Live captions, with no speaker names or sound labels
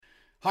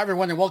Hi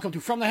everyone and welcome to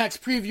From the Hex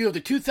preview of the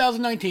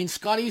 2019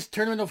 Scotties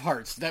Tournament of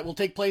Hearts that will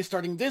take place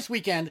starting this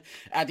weekend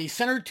at the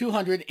Centre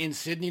 200 in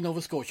Sydney,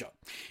 Nova Scotia.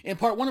 In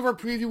part one of our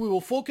preview, we will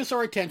focus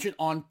our attention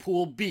on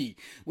Pool B,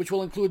 which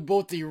will include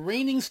both the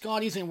reigning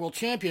Scotties and World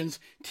Champions,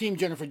 Team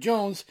Jennifer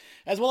Jones,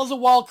 as well as a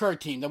wildcard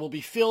team that will be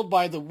filled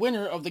by the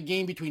winner of the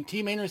game between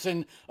Team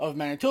Anderson of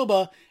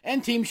Manitoba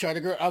and Team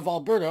Scheidegger of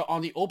Alberta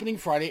on the opening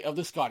Friday of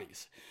the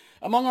Scotties.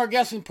 Among our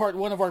guests in part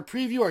one of our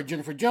preview are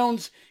Jennifer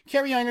Jones,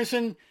 Kerri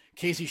Einarson,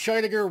 Casey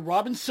Scheidegger,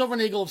 Robin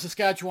Silvernagle of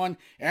Saskatchewan,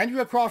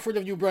 Andrea Crawford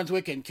of New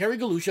Brunswick, and Kerry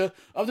Galusha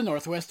of the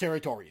Northwest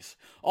Territories.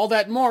 All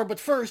that and more, but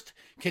first,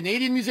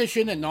 Canadian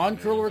musician and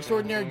non-curler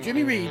extraordinaire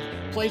Jimmy Reed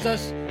plays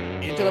us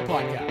into the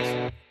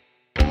podcast.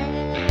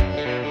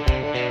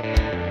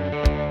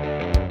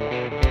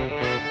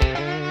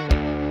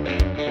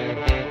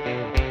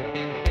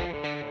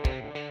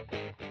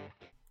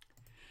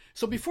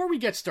 So before we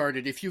get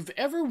started, if you've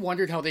ever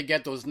wondered how they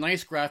get those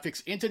nice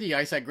graphics into the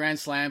ice at Grand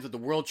Slams, at the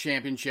World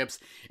Championships,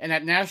 and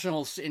at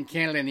Nationals in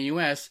Canada and the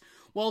US,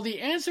 well, the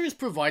answer is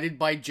provided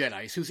by Jet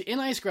Ice, whose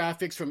in-ice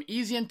graphics from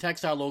easy and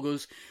textile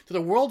logos to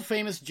the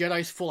world-famous Jet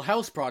Ice Full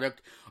House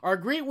product are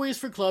great ways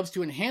for clubs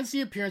to enhance the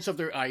appearance of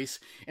their ice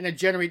and to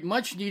generate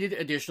much-needed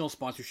additional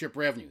sponsorship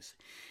revenues.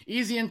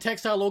 Easy and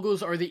textile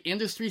logos are the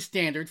industry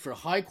standard for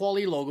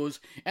high-quality logos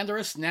and are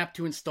a snap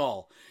to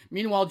install.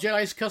 Meanwhile, Jet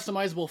Ice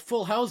customizable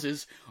full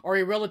houses are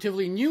a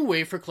relatively new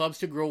way for clubs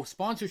to grow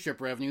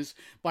sponsorship revenues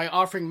by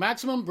offering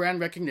maximum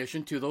brand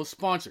recognition to those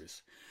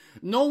sponsors.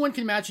 No one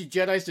can match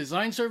Jet Ice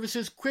design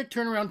services, quick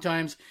turnaround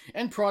times,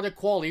 and product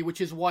quality, which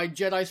is why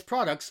Jet Ice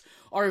products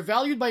are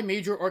valued by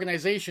major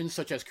organizations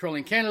such as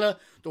Curling Canada,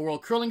 the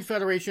World Curling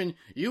Federation,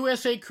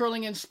 USA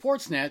Curling, and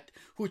Sportsnet,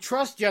 who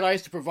trust Jet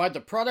Ice to provide the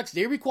products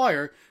they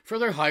require for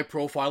their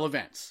high-profile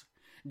events.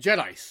 Jet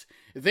Ice.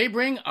 They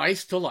bring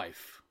ice to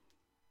life.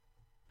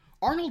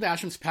 Arnold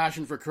Asham's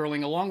passion for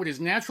curling, along with his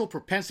natural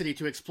propensity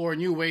to explore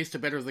new ways to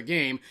better the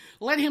game,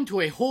 led him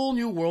to a whole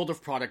new world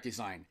of product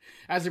design.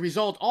 As a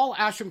result, all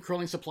Asham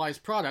Curling Supplies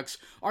products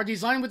are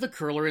designed with the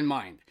curler in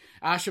mind.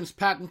 Asham's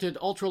patented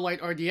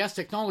ultralight RDS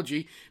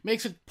technology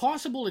makes it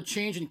possible to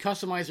change and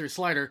customize their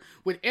slider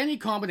with any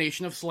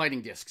combination of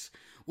sliding discs.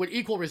 With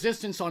equal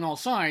resistance on all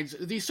sides,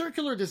 the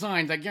circular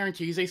design that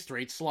guarantees a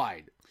straight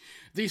slide.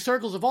 These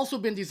circles have also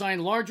been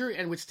designed larger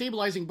and with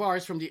stabilizing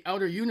bars from the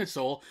outer unit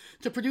sole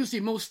to produce the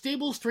most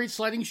stable straight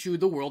sliding shoe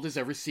the world has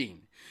ever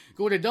seen.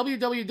 Go to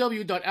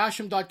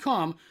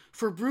www.asham.com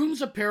for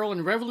brooms, apparel,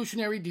 and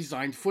revolutionary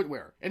designed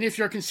footwear. And if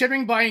you're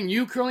considering buying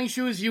new curling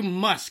shoes, you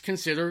must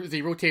consider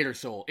the Rotator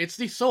sole. It's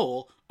the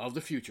sole of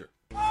the future.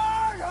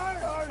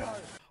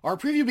 Our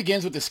preview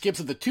begins with the skips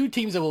of the two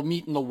teams that will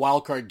meet in the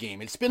wildcard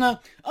game. It's been an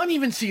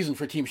uneven season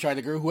for Team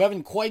Scheidegger, who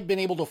haven't quite been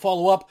able to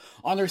follow up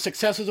on their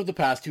successes of the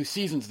past two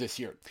seasons this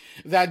year.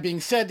 That being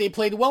said, they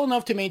played well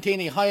enough to maintain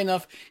a high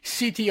enough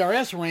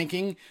CTRS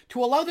ranking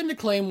to allow them to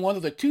claim one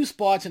of the two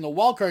spots in the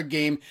wildcard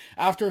game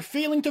after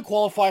failing to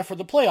qualify for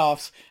the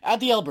playoffs at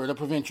the Alberta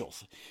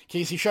Provincials.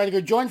 Casey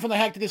Scheidegger joined From the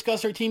Hack to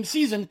discuss our team's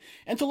season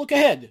and to look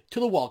ahead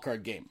to the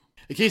wildcard game.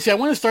 Casey, I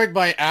want to start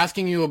by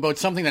asking you about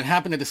something that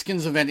happened at the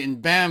Skins event in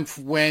Banff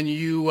when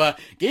you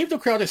gave the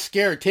crowd a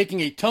scare taking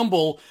a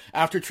tumble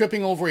after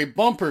tripping over a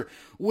bumper,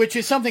 which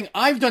is something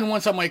I've done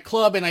once at my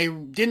club and I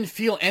didn't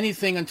feel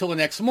anything until the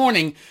next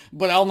morning,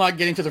 but I'll not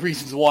get into the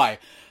reasons why.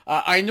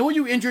 I know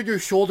you injured your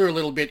shoulder a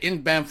little bit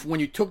in Banff when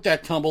you took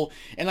that tumble,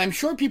 and I'm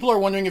sure people are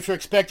wondering if you're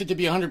expected to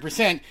be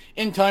 100%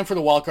 in time for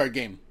the wildcard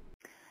game.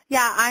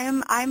 Yeah,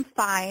 I'm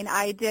fine.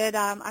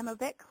 I'm a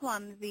bit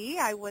clumsy.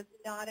 I was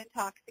not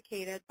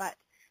intoxicated, but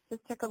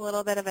just took a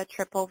little bit of a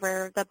trip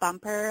over the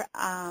bumper.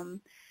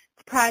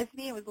 Surprised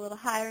me. It was a little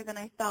higher than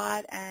I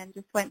thought and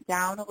just went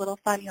down a little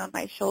funny on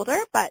my shoulder,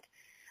 but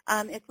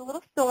it's a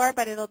little sore,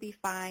 but it'll be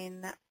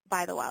fine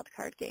by the wild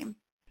card game.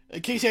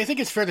 Casey, I think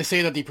it's fair to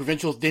say that the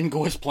provincials didn't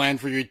go as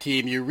planned for your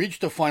team. You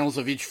reached the finals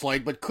of each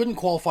flight, but couldn't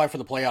qualify for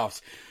the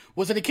playoffs.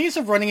 Was it a case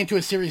of running into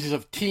a series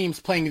of teams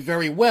playing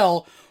very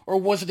well, or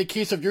was it a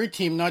case of your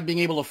team not being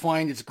able to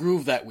find its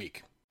groove that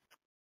week?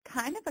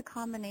 Kind of a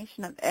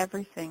combination of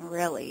everything,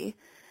 really.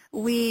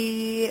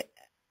 We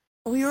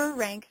were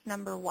ranked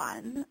number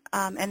one,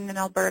 and in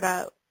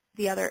Alberta,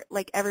 the other,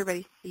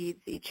 everybody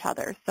seeds each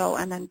other. So,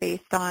 and then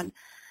based on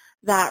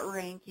that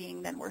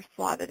ranking, then we're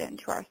slotted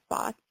into our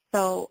spots.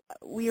 So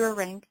we were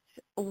ranked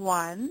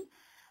one,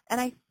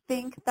 and I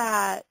think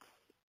that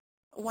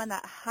when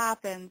that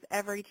happens,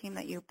 every team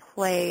that you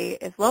play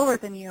is lower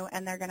than you,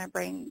 and they're going to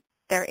bring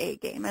their A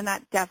game. And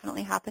that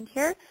definitely happened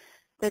here.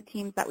 The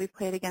teams that we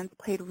played against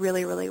played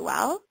really, really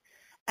well.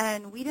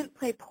 And we didn't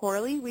play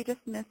poorly. We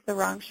just missed the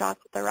wrong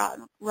shots at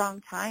the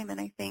wrong time. And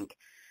I think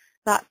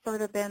that's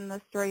sort of been the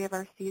story of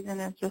our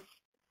season is just,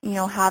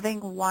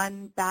 having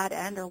one bad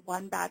end or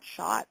one bad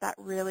shot that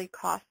really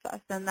cost us.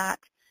 And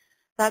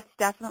that's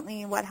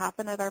definitely what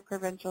happened at our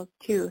provincials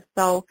too.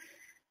 So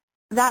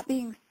that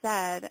being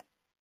said,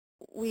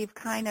 we've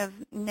kind of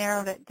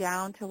narrowed it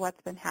down to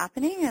what's been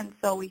happening, and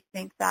so we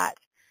think that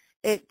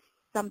it's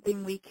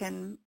something we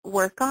can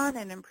work on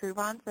and improve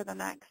on for the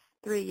next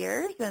 3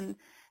 years, and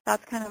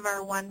that's kind of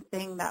our one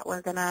thing that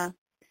we're going to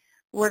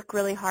work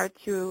really hard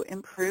to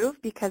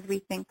improve, because we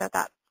think that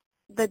that's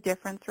the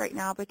difference right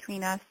now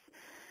between us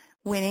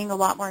winning a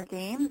lot more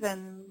games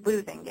and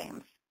losing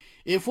games.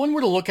 If one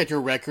were to look at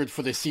your record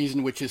for the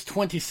season, which is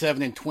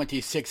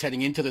 27-26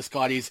 heading into the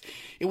Scotties,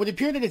 it would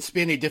appear that it's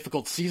been a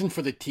difficult season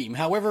for the team.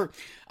 However,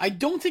 I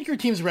don't think your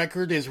team's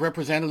record is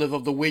representative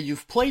of the way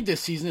you've played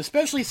this season,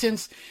 especially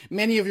since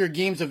many of your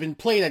games have been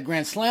played at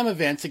Grand Slam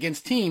events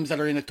against teams that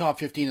are in the top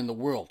 15 in the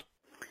world.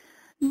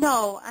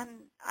 No, and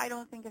I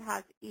don't think it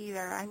has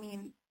either. I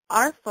mean,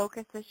 our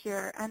focus this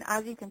year, and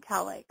as you can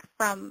tell, like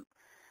from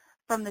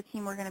the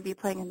team we're going to be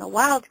playing in the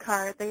wild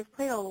card, they've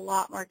played a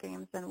lot more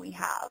games than we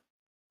have.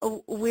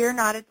 We're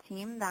not a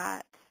team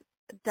that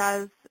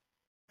does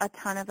a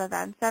ton of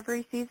events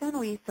every season.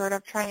 We sort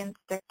of try and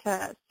stick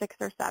to 6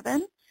 or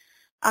 7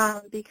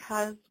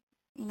 because,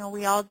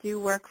 we all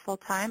do work full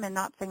time, and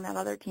not saying that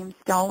other teams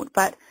don't,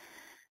 but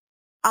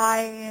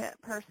I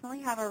personally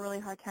have a really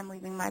hard time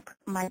leaving my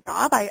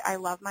job. I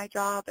love my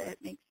job. It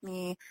makes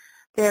me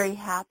very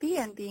happy,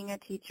 and being a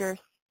teacher,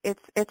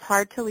 it's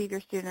hard to leave your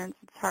students.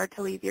 It's hard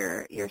to leave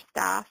your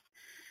staff.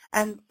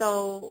 And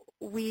so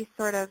we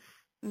sort of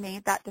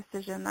made that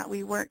decision that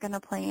we weren't going to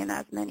play in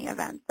as many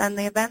events. And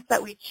the events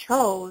that we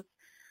chose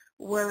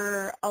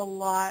were a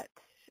lot,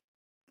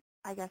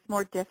 I guess,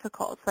 more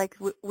difficult. Like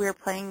we're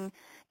playing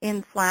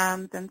in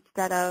slams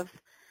instead of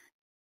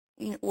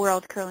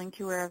World Curling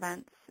Tour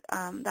events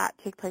that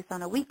take place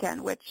on a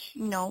weekend, which,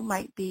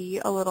 might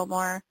be a little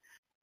more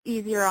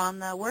easier on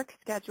the work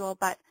schedule.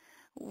 But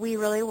we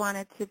really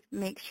wanted to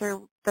make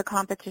sure the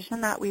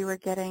competition that we were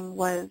getting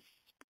was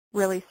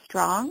really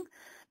strong,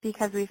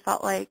 because we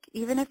felt like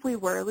even if we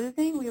were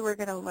losing, we were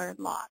going to learn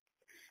lots.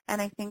 And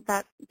I think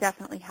that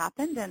definitely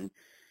happened. And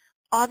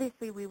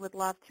obviously we would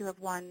love to have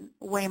won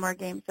way more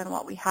games than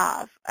what we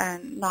have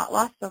and not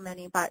lost so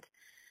many. But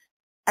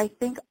I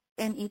think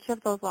in each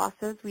of those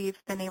losses, we've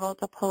been able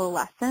to pull a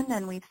lesson,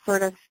 and we've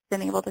sort of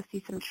been able to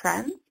see some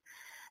trends.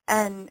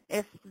 And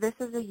if this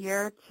is a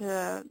year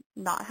to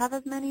not have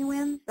as many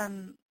wins,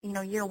 then,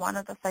 year one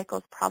of the cycle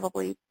is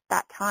probably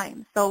that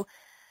time. So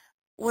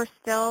we're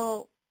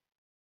still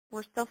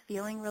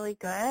feeling really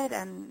good.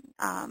 And,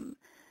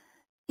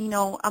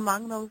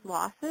 among those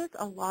losses,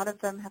 a lot of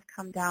them have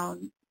come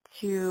down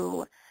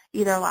to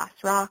either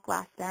last rock,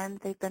 last end.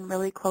 They've been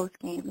really close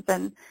games.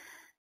 And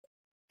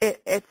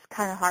it's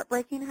kind of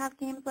heartbreaking to have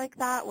games like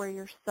that where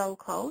you're so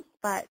close,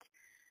 but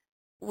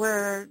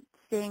we're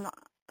staying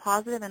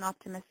positive and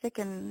optimistic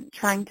and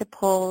trying to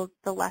pull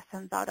the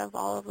lessons out of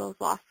all of those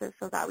losses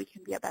so that we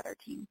can be a better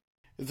team.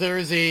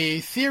 There's a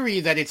theory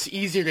that it's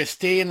easier to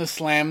stay in the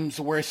slams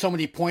where so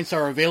many points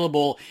are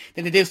available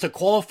than it is to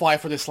qualify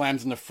for the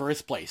slams in the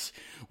first place.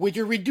 With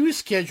your reduced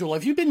schedule,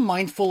 have you been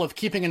mindful of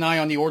keeping an eye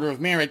on the order of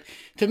merit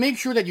to make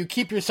sure that you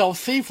keep yourself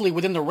safely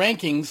within the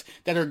rankings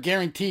that are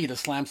guaranteed a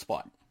slam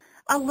spot?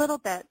 A little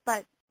bit,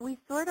 but we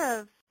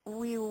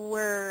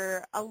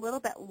were a little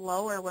bit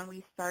lower when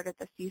we started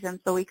the season,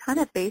 so we kind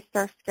of based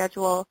our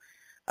schedule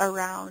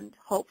around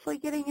hopefully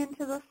getting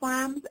into the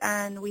slams,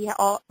 and we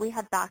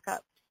had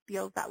backup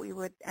fields that we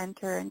would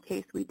enter in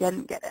case we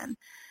didn't get in.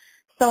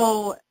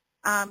 So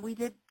we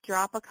did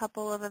drop a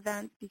couple of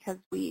events because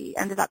we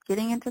ended up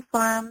getting into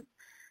slams,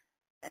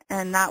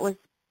 and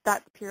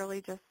that's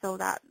purely just so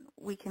that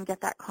we can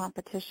get that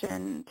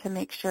competition to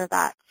make sure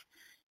that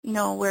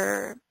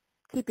we're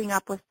keeping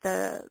up with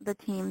the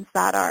teams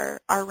that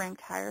are ranked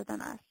higher than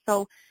us.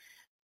 So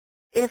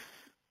if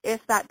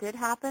that did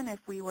happen, if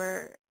we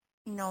were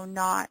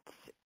not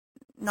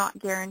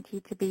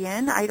guaranteed to be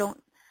in,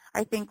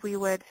 I think we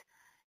would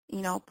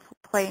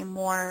play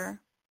more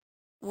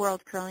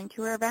World Curling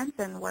Tour events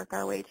and work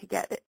our way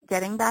to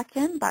getting back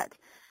in. But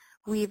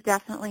we've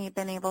definitely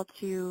been able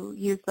to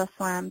use the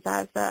slams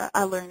as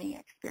a learning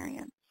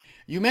experience.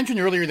 You mentioned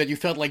earlier that you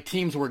felt like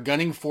teams were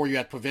gunning for you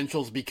at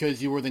provincials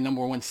because you were the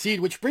number one seed,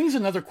 which brings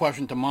another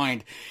question to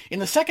mind. In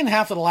the second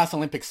half of the last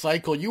Olympic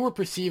cycle, you were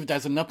perceived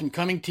as an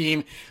up-and-coming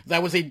team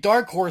that was a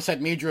dark horse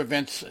at major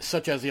events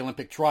such as the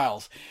Olympic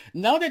trials.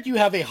 Now that you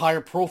have a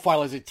higher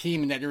profile as a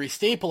team and that you're a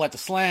staple at the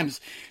slams,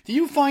 do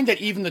you find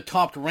that even the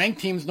top-ranked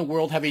teams in the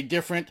world have a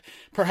different,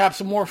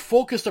 perhaps a more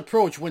focused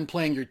approach when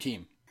playing your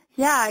team?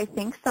 Yeah, I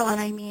think so. And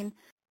I mean,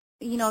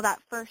 that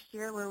first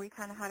year where we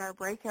kind of had our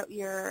breakout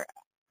year,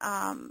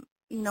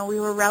 we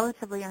were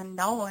relatively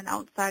unknown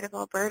outside of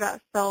Alberta.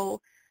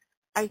 So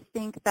I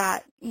think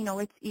that,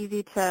 it's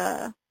easy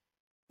to,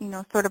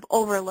 sort of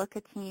overlook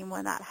a team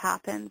when that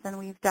happens. And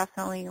we've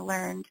definitely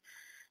learned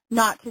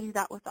not to do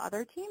that with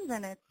other teams.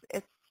 And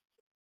it's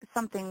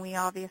something we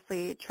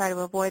obviously try to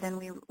avoid.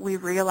 And we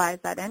realize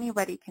that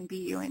anybody can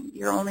beat you and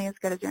you're only as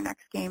good as your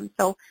next game.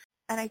 So,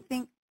 and I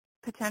think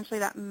potentially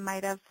that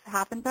might have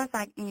happened to us.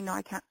 I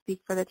can't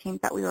speak for the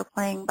teams that we were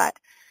playing, but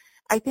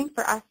I think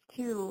for us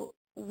too,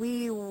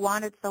 we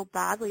wanted so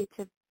badly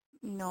to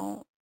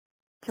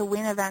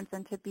win events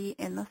and to be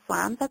in the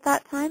slams at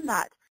that time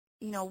that,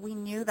 we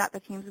knew that the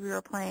teams we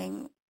were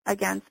playing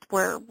against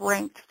were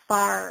ranked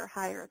far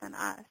higher than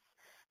us.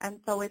 And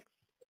so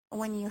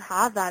when you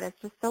have that, it's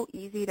just so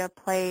easy to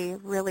play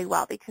really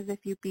well, because if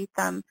you beat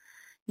them,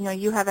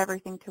 you have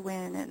everything to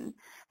win,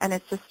 and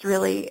it's just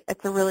really,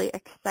 it's a really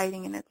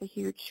exciting, and it's a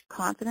huge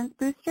confidence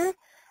booster.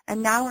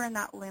 And now we're in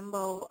that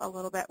limbo a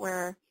little bit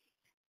where,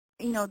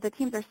 the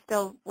teams are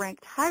still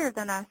ranked higher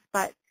than us,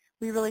 but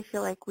we really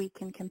feel like we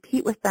can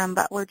compete with them,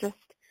 but we're just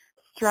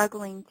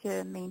struggling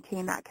to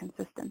maintain that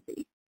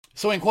consistency.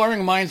 So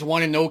inquiring minds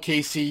want to know,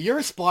 Casey,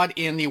 your spot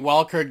in the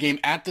wildcard game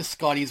at the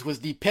Scotties was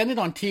dependent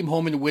on Team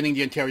Homan winning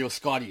the Ontario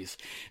Scotties.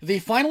 The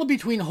final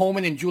between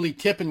Homan and Julie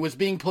Tippin was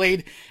being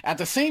played at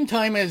the same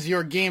time as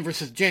your game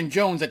versus Jen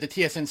Jones at the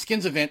TSN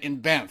Skins event in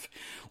Banff.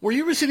 Were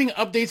you receiving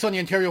updates on the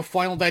Ontario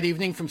final that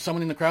evening from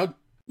someone in the crowd?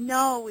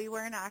 No, we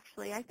weren't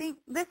actually. I think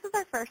this is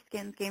our first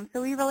Skins game,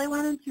 so we really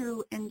wanted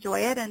to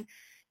enjoy it. And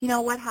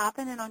what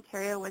happened in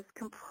Ontario was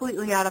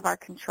completely out of our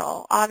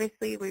control.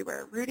 Obviously, we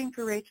were rooting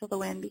for Rachel to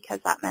win because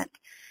that meant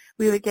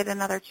we would get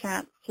another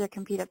chance to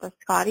compete at the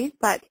Scotties.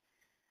 But,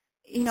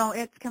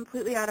 it's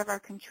completely out of our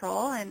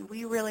control, and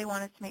we really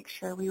wanted to make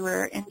sure we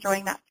were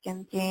enjoying that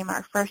Skins game,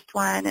 our first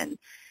one. And,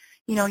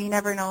 you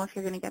never know if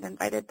you're going to get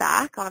invited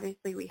back.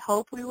 Obviously, we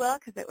hope we will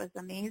because it was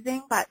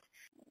amazing. But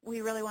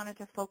we really wanted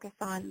to focus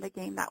on the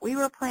game that we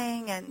were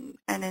playing and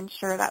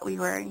ensure that we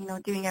were,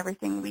 doing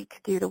everything we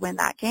could do to win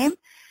that game.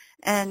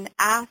 And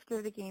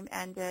after the game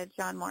ended,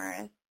 John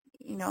Morris,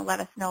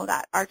 let us know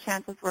that our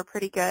chances were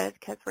pretty good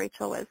because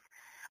Rachel was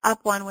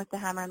up one with the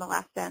hammer in the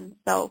last end.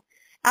 So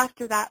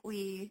after that,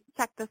 we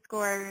checked the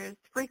scores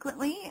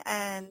frequently,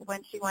 and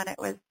when she won, it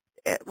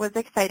was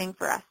exciting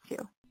for us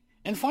too.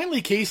 And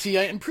finally, Casey,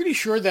 I am pretty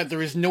sure that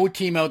there is no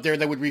team out there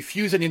that would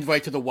refuse an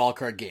invite to the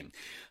wildcard game.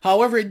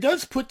 However, it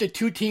does put the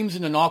two teams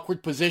in an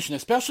awkward position,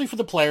 especially for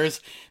the players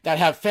that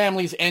have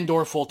families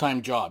and/or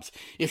full-time jobs.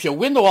 If you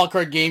win the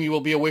wildcard game, you will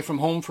be away from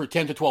home for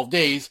 10 to 12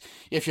 days.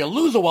 If you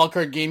lose a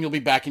wildcard game, you'll be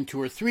back in 2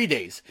 or 3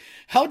 days.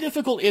 How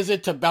difficult is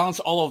it to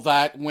balance all of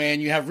that when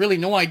you have really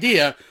no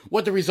idea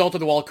what the result of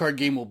the wildcard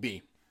game will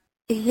be?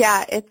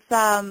 Yeah, it's,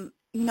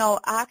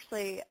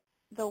 actually,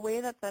 the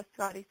way that the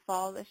Scotties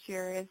fall this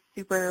year is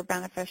super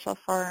beneficial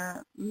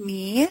for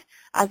me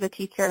as a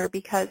teacher,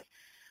 because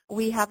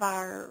we have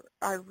our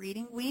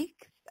reading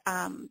weeks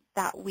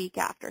that week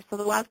after. So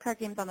the wildcard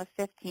game's on the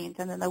 15th,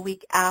 and then the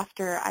week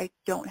after I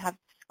don't have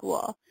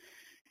school.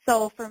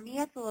 So for me,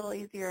 it's a little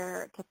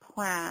easier to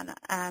plan.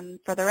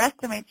 For the rest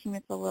of my team,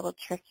 it's a little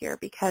trickier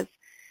because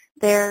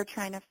they're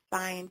trying to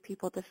find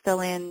people to fill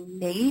in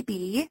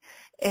maybe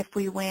if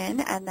we win,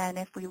 and then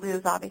if we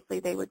lose, obviously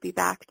they would be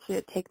back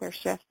to take their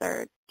shifts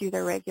or do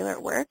their regular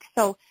work.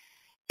 So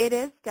it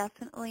is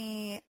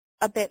definitely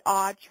a bit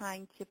odd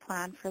trying to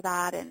plan for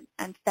that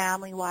and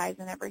family-wise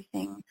and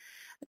everything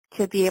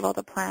to be able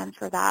to plan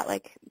for that,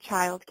 like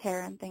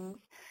childcare and things.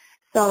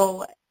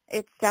 So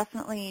it's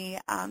definitely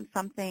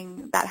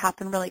something that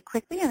happened really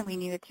quickly, and we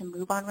needed to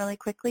move on really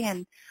quickly.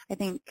 And I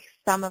think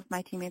some of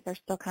my teammates are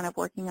still kind of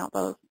working out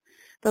those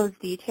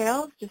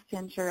details just to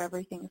ensure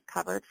everything's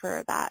covered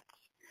for that,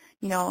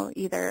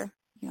 either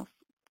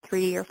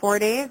 3 or 4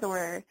 days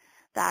or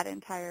that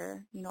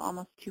entire,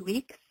 almost 2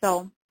 weeks.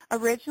 So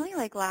originally,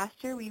 like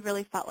last year, we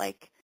really felt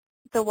like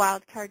the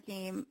wild card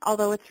game,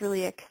 although it's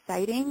really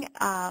exciting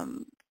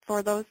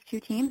for those two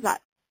teams,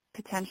 that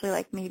potentially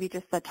like maybe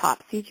just the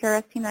top seed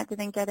TRS team that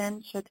didn't get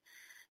in should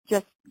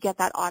just get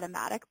that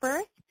automatic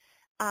berth.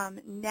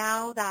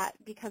 Now that,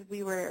 because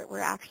we're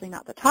actually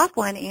not the top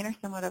one,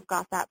 Anderson would have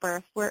got that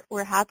berth.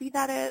 We're happy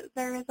that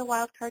there is a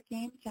wild card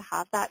game to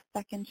have that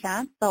second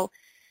chance. So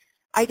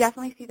I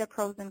definitely see the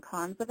pros and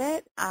cons of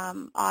it.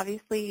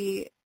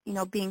 Obviously,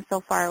 being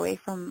so far away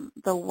from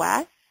the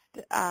West,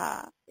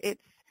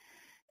 it's,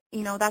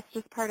 that's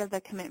just part of the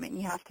commitment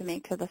you have to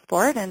make to the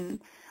sport.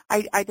 And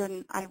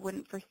I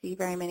wouldn't foresee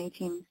very many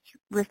teams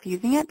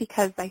refusing it,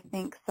 because I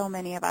think so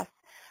many of us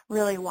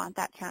really want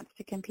that chance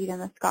to compete in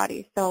the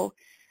Scotties. So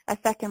a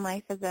second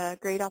life is a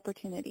great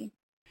opportunity.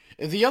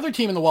 The other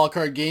team in the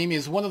wildcard game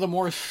is one of the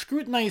more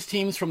scrutinized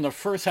teams from the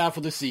first half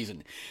of the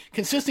season.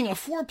 Consisting of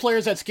 4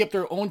 players that skipped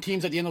their own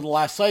teams at the end of the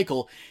last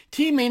cycle,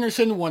 Team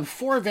Einarson won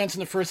 4 events in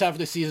the first half of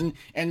the season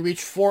and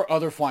reached 4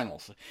 other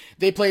finals.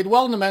 They played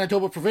well in the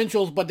Manitoba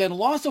Provincials, but then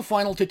lost the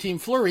final to Team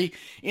Fleury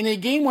in a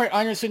game where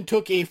Einarson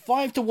took a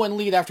 5-1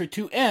 lead after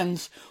 2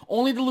 ends,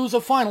 only to lose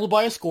a final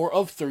by a score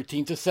of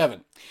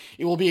 13-7.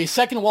 It will be a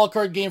second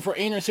wildcard game for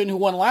Einarson, who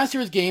won last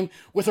year's game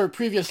with her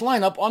previous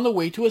lineup on the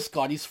way to a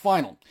Scotties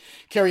final.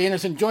 Carrie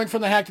Einarson joined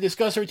from the Hack to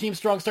discuss her team's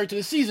strong start to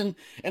the season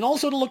and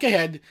also to look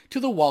ahead to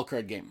the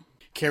wildcard game.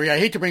 Carrie, I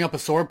hate to bring up a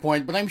sore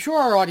point, but I'm sure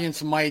our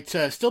audience might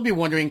still be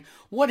wondering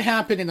what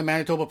happened in the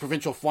Manitoba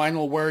Provincial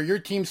Final, where your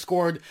team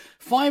scored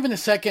 5 in the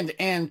second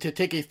end to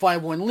take a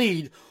 5-1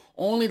 lead,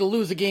 only to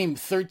lose the game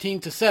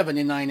 13-7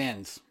 in 9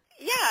 ends.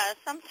 Yeah,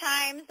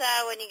 sometimes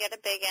when you get a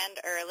big end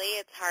early,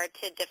 it's hard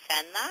to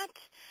defend that.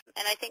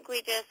 And I think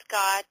we just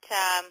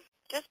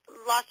just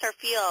lost our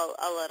feel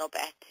a little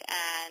bit.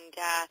 And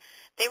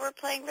they were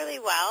playing really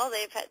well.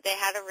 They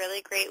had a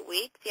really great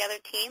week, the other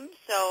team.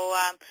 So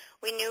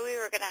we knew we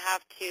were going to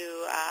have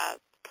to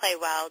play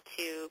well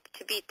to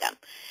beat them.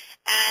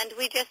 And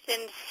we just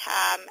didn't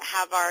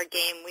have our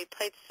game. We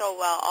played so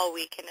well all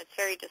week, and it's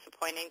very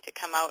disappointing to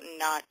come out and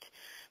not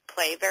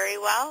play very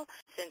well,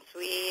 since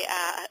we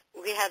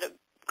had a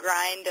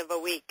grind of a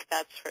week,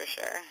 that's for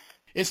sure.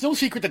 It's no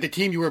secret that the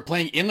team you were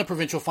playing in the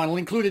provincial final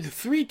included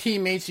 3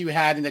 teammates you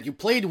had and that you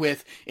played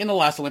with in the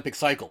last Olympic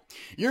cycle.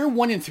 You're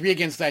 1-3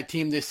 against that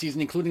team this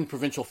season, including the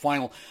provincial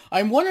final.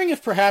 I'm wondering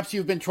if perhaps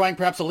you've been trying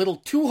perhaps a little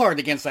too hard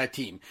against that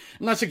team.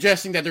 I'm not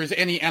suggesting that there's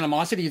any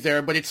animosity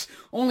there, but it's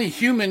only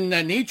human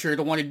nature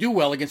to want to do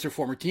well against your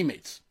former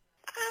teammates.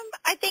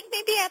 I think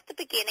maybe at the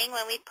beginning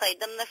when we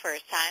played them the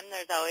first time,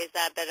 there's always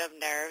that bit of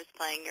nerves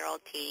playing your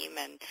old team.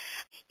 And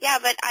yeah,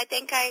 but I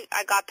think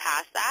I got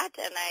past that,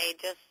 and I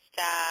just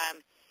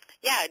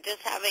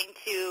just having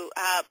to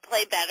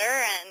play better,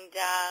 and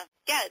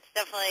it's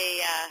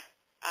definitely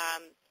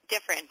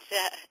different.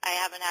 I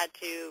haven't had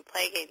to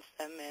play against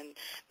them in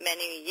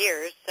many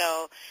years,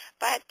 so,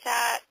 but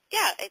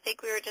I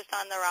think we were just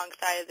on the wrong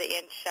side of the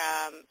inch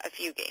a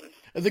few games.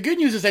 The good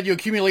news is that you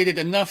accumulated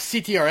enough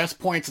CTRS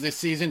points this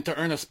season to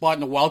earn a spot in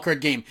the wildcard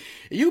game.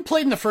 You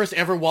played in the first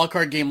ever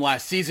wildcard game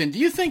last season. Do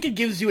you think it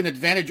gives you an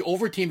advantage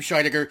over Team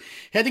Scheidegger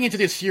heading into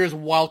this year's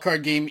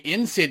wildcard game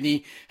in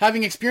Sydney,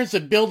 having experienced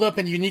the build-up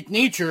and unique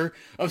nature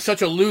of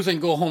such a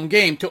lose-and-go-home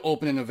game to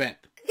open an event?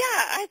 Yeah,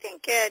 I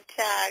think it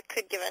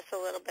could give us a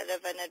little bit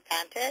of an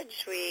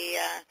advantage.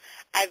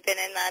 I've been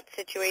in that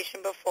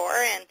situation before,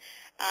 and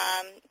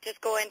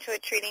just go into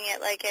it treating it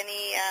like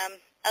any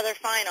other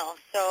final.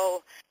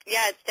 So,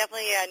 yeah, it's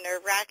definitely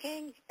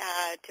nerve-wracking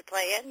to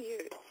play in.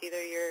 It's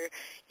either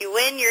you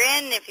win, you're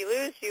in. If you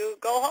lose, you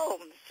go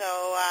home.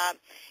 So,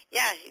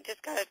 you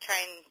just got to try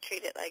and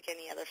treat it like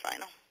any other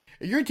final.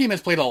 Your team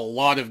has played a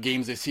lot of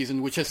games this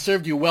season, which has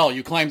served you well.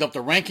 You climbed up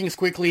the rankings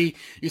quickly,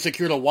 you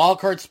secured a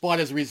wildcard spot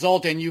as a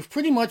result, and you've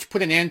pretty much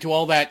put an end to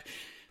all that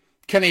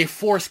kind of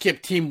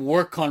four-skip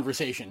teamwork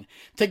conversation.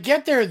 To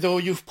get there, though,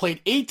 you've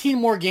played 18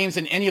 more games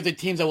than any of the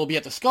teams that will be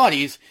at the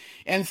Scotties,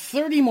 and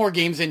 30 more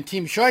games than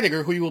Team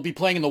Scheidegger, who you will be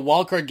playing in the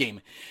wildcard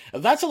game.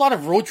 That's a lot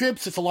of road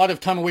trips, it's a lot of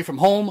time away from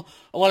home,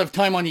 a lot of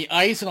time on the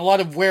ice, and a lot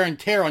of wear and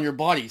tear on your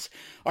bodies.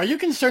 Are you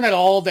concerned at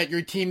all that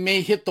your team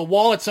may hit the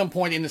wall at some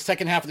point in the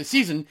second half of the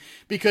season,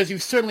 because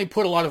you've certainly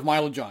put a lot of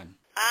mileage on?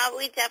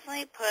 We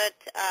definitely put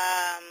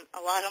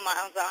a lot of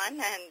miles on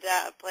and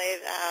played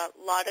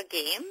a lot of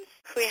games.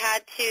 We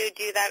had to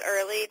do that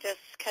early just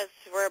because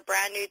we're a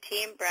brand new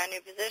team, brand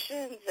new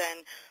positions,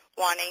 and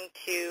wanting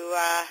to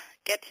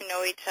get to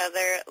know each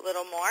other a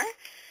little more.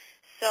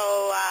 So,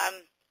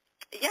 I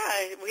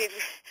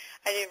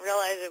didn't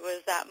realize it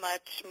was that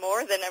much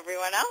more than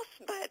everyone else,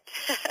 but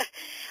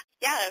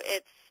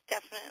it's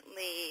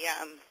definitely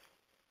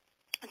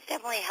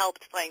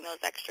helped playing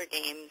those extra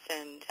games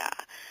and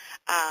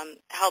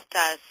helped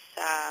us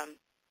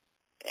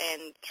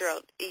and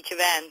throughout each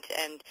event,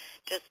 and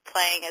just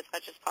playing as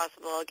much as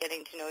possible,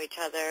 getting to know each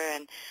other,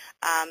 and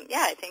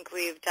I think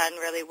we've done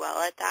really well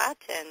at that,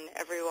 and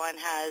everyone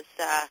has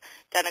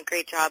done a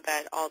great job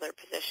at all their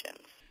positions.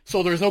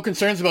 So there's no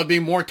concerns about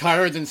being more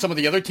tired than some of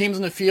the other teams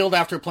in the field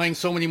after playing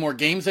so many more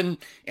games than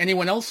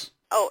anyone else?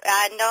 Oh,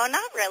 no,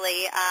 not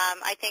really.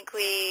 I think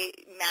we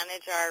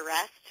manage our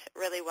rest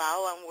really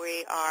well when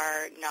we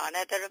are not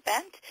at an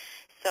event.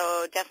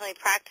 So definitely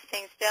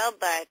practicing still,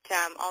 but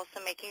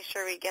also making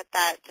sure we get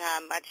that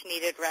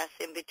much-needed rest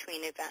in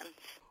between events.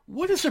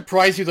 What has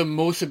surprised you the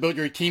most about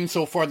your team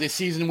so far this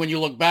season when you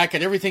look back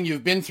at everything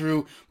you've been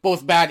through,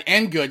 both bad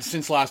and good,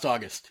 since last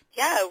August?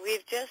 Yeah,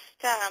 we've just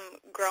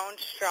grown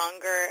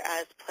stronger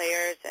as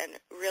players, and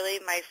really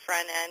my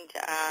front end,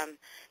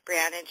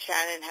 Brianna and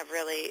Shannon, have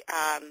really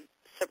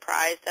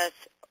surprised us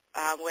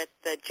with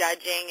the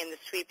judging and the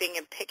sweeping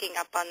and picking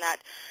up on that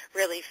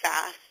really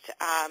fast.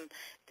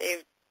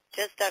 They've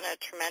just done a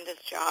tremendous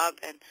job,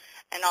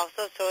 and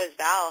also so is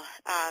Val.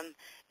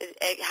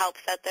 It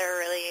helps that they're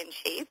really in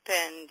shape,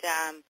 and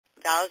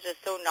Val's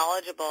just so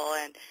knowledgeable,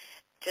 and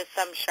just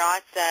some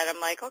shots that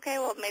I'm like, okay,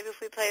 well, maybe if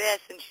we play this,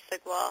 and she's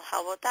like, well,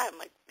 how about that? I'm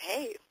like,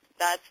 hey,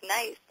 that's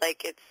nice.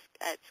 Like,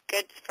 it's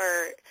good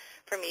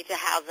for me to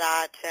have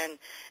that,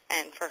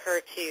 and for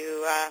her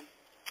to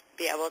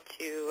be able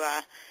to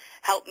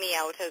help me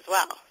out as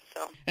well.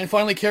 So. And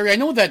finally, Carrie, I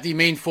know that the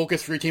main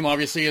focus for your team,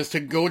 obviously, is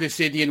to go to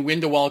Sydney and win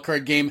the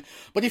wildcard game.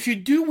 But if you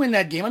do win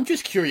that game, I'm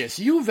just curious.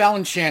 You, Val,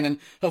 and Shannon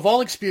have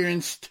all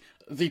experienced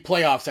the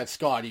playoffs at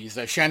Scotties.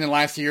 Shannon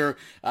last year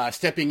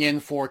stepping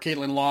in for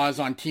Caitlin Laws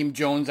on Team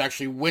Jones,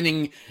 actually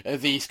winning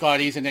the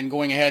Scotties and then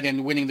going ahead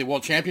and winning the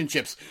World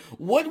Championships.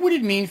 What would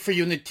it mean for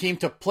you and the team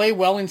to play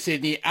well in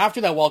Sydney after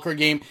that wildcard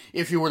game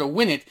if you were to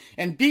win it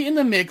and be in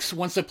the mix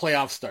once the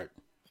playoffs start?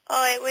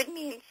 Oh, it would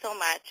mean so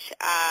much.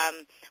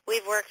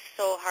 We've worked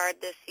so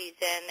hard this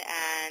season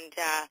and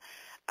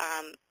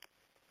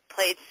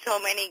played so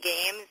many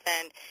games,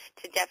 and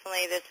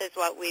this is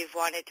what we've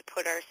wanted to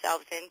put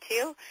ourselves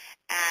into.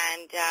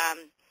 And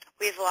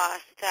we've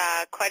lost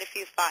quite a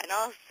few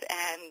finals,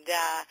 and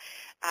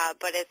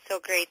but it's so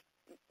great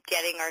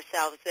getting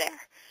ourselves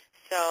there.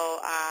 So,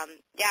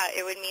 yeah,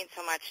 it would mean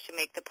so much to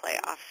make the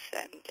playoffs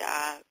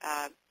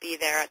and be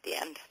there at the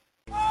end.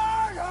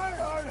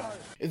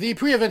 The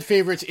pre-event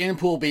favorites in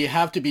Pool B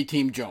have to be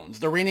Team Jones.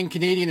 The reigning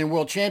Canadian and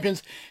world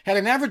champions had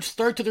an average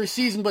start to their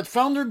season but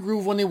found their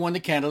groove when they won the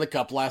Canada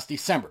Cup last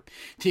December.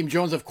 Team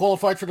Jones have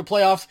qualified for the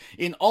playoffs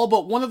in all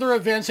but one of their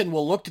events and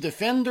will look to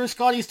defend their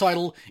Scotties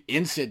title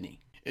in Sydney.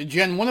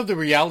 Jen, one of the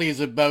realities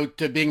about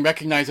being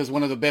recognized as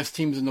one of the best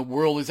teams in the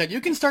world is that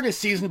you can start a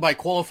season by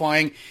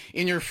qualifying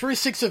in your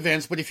first 6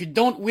 events, but if you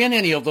don't win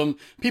any of them,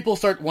 people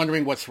start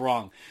wondering what's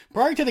wrong.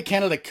 Prior to the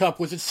Canada Cup,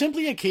 was it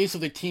simply a case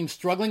of the team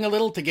struggling a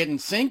little to get in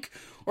sync,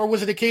 or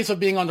was it a case of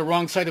being on the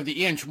wrong side of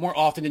the inch more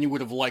often than you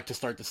would have liked to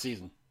start the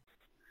season?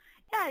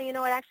 Yeah, you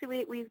know what,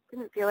 actually we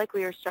didn't feel like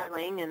we were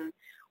struggling, and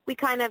we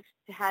kind of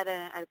had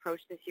an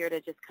approach this year to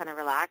just kind of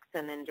relax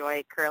and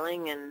enjoy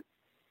curling,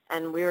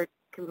 and we were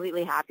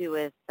completely happy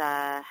with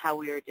how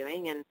we were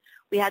doing, and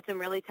we had some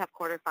really tough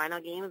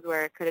quarterfinal games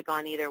where it could have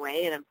gone either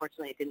way, and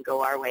unfortunately it didn't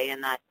go our way,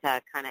 and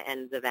that kind of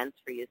ends events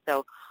for you.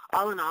 So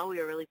all in all, we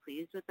were really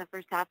pleased with the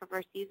first half of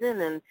our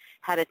season and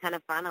had a ton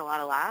of fun, a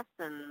lot of laughs,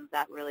 and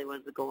that really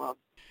was the goal.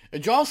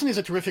 Jocelyn is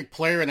a terrific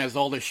player and has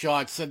all the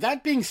shots.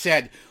 That being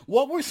said,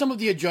 what were some of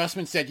the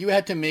adjustments that you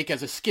had to make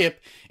as a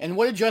skip, and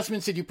what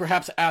adjustments did you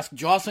perhaps ask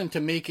Jocelyn to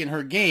make in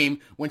her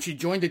game when she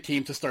joined the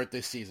team to start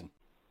this season?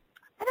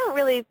 I don't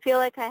really feel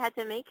like I had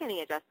to make any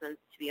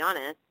adjustments, to be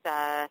honest.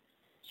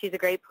 She's a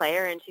great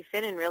player, and she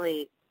fit in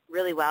really,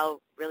 really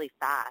well, really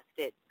fast.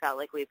 It felt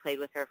like we played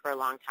with her for a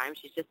long time.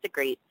 She's just a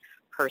great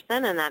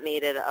person, and that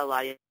made it a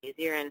lot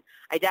easier. And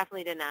I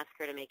definitely didn't ask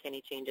her to make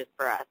any changes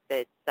for us.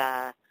 It's,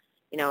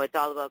 it's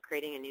all about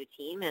creating a new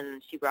team,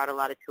 and she brought a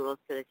lot of tools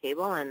to the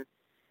table, and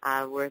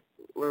we're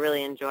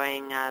really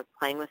enjoying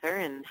playing with her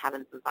and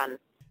having some fun.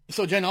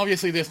 So, Jen,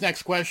 obviously this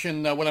next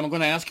question, what I'm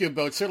going to ask you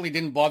about, certainly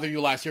didn't bother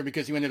you last year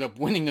because you ended up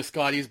winning the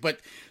Scotties. But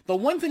the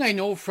one thing I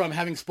know from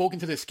having spoken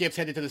to the skips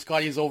headed to the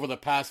Scotties over the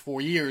past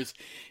 4 years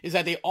is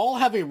that they all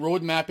have a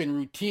roadmap and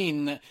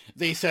routine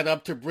they set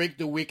up to break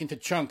the week into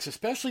chunks,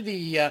 especially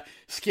the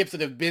skips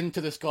that have been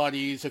to the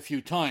Scotties a few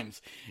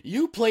times.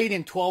 You played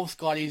in 12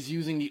 Scotties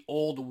using the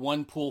old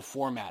one-pool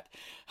format.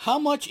 How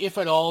much, if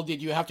at all,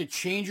 did you have to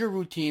change your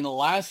routine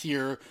last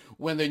year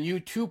when the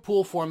new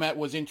two-pool format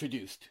was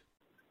introduced?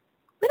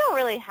 We don't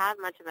really have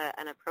much of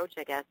an approach,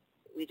 I guess.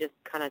 We just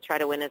kind of try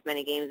to win as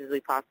many games as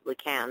we possibly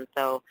can.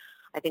 So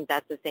I think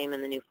that's the same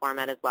in the new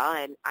format as well.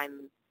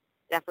 I'm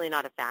definitely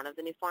not a fan of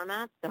the new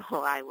format, so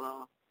I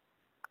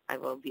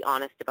will be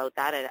honest about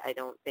that. I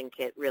don't think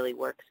it really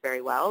works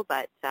very well,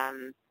 but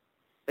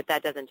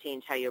that doesn't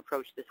change how you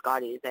approach the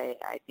Scotties.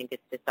 I think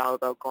it's just all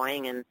about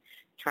going and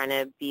trying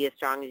to be as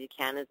strong as you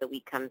can as the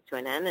week comes to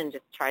an end and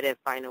just try to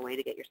find a way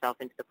to get yourself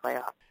into the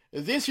playoffs.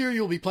 This year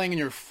you'll be playing in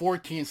your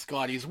 14th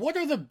Scotties. What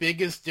are the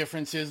biggest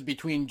differences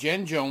between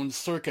Jen Jones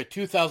circa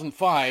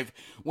 2005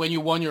 when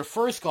you won your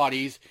first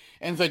Scotties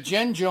and the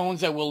Jen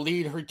Jones that will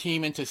lead her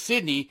team into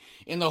Sydney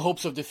in the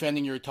hopes of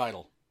defending your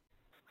title?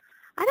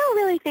 I don't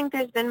really think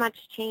there's been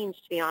much change,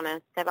 to be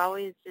honest. I've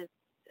always just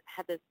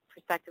had this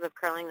perspective of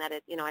curling that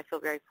I feel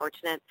very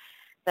fortunate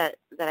that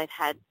I've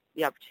had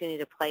the opportunity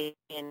to play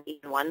in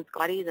even one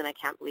Scotties, and I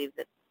can't believe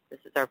that this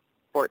is our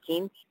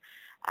 14th.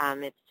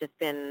 It's just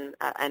been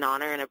an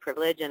honor and a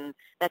privilege, and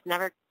that's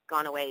never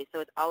gone away.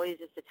 So it's always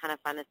just a ton of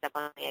fun to step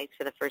on the ice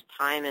for the first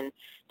time and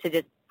to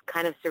just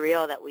kind of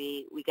surreal that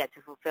we get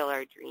to fulfill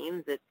our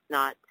dreams. It's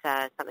not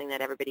something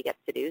that everybody gets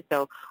to do.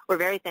 So we're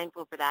very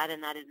thankful for that,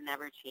 and that has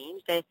never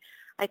changed.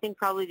 I think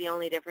probably the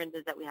only difference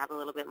is that we have a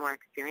little bit more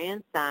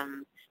experience,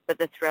 but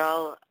the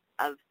thrill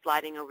of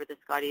sliding over the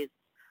Scotties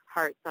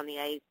hearts on the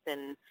ice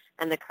and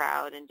the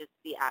crowd and just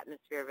the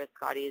atmosphere of a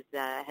Scotties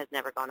has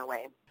never gone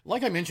away.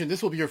 Like I mentioned,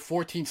 this will be your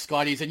 14th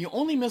Scotties, and you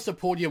only missed a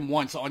podium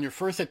once on your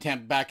first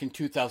attempt back in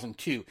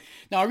 2002.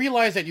 Now, I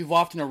realize that you've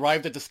often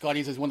arrived at the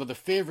Scotties as one of the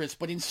favorites,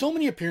 but in so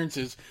many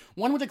appearances,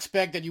 one would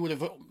expect that you would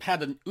have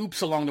had an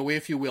oops along the way,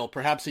 if you will,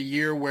 perhaps a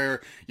year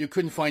where you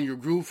couldn't find your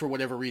groove for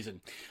whatever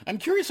reason. I'm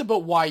curious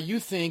about why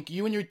you think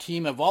you and your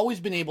team have always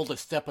been able to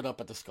step it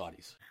up at the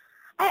Scotties.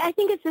 I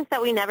think it's just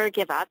that we never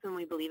give up and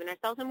we believe in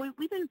ourselves, and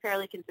we've been a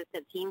fairly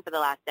consistent team for the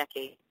last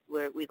decade,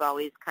 where we've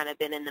always kind of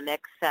been in the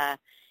mix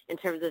in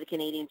terms of the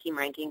Canadian team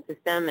ranking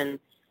system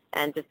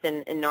and just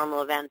in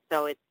normal events.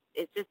 So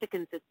it's just a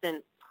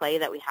consistent play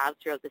that we have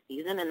throughout the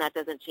season, and that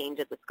doesn't change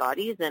at the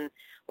Scotties. And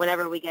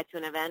whenever we get to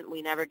an event,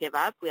 we never give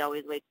up. We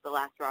always wait till the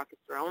last rock is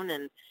thrown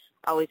and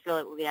always feel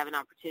that we have an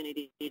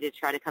opportunity to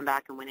try to come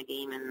back and win a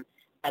game, and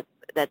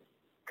that's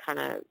kind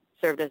of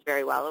served us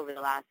very well over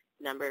the last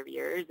number of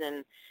years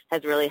and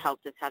has really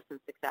helped us have some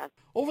success.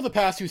 Over the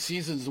past 2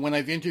 seasons, when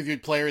I've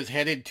interviewed players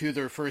headed to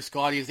their first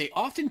Scotties, they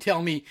often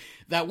tell me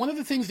that one of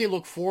the things they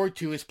look forward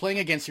to is playing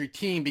against your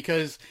team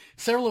because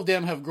several of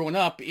them have grown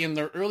up in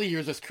their early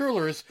years as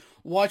curlers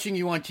watching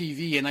you on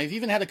TV, and I've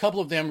even had a couple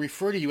of them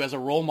refer to you as a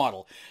role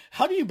model.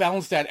 How do you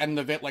balance that at an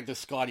event like the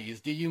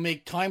Scotties? Do you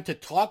make time to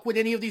talk with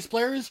any of these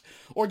players,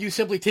 or do you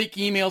simply take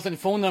emails and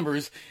phone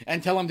numbers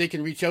and tell them they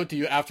can reach out to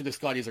you after the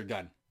Scotties are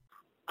done?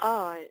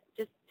 Oh,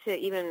 just to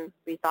even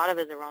be thought of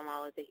as a role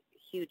model is a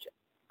huge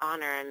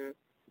honor. I'm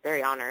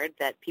very honored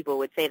that people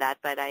would say that,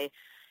 but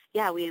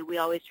we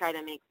always try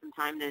to make some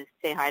time to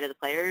say hi to the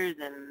players,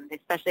 and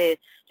especially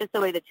just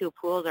the way the two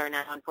pools are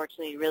now.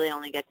 Unfortunately, you really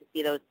only get to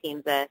see those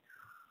teams that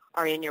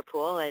are in your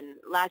pool. And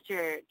last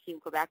year, Team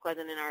Quebec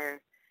wasn't in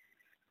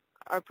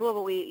our pool,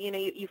 but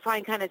you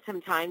find kind of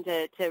some time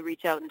to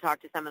reach out and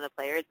talk to some of the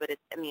players. But at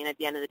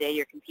the end of the day,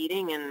 you're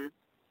competing, and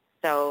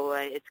so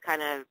it's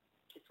kind of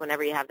just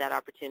whenever you have that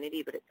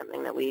opportunity. But it's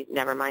something that we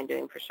never mind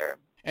doing for sure.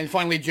 And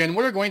finally, Jen,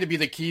 what are going to be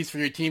the keys for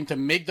your team to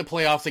make the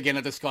playoffs again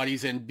at the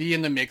Scotties and be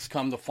in the mix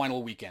come the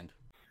final weekend?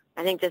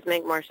 I think just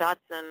make more shots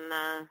than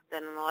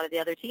a lot of the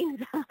other teams.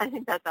 I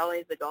think that's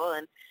always the goal,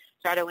 and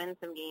try to win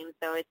some games.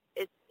 So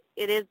it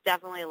is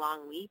definitely a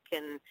long week,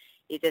 and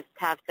you just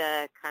have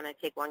to kind of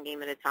take one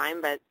game at a time.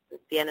 But at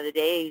the end of the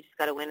day, you just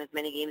got to win as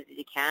many games as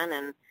you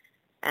can,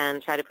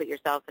 and try to put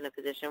yourself in a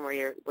position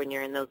where when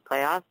you're in those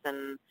playoffs,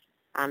 and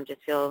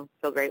just feel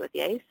great with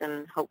the Ice,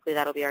 and hopefully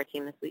that'll be our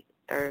team this week,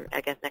 or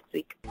I guess next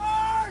week.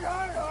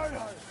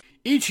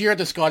 Each year at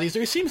the Scotties,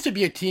 there seems to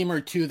be a team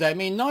or two that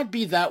may not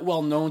be that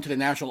well known to the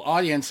national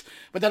audience,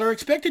 but that are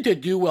expected to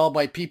do well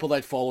by people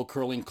that follow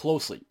curling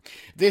closely.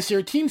 This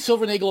year, Team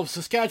Silvernagle of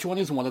Saskatchewan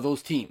is one of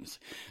those teams.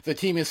 The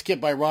team is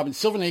skipped by Robin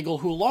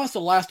Silvernagle, who lost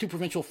the last two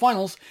provincial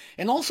finals,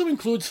 and also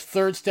includes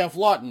third Steph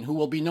Lawton, who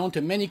will be known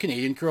to many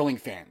Canadian curling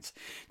fans.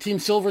 Team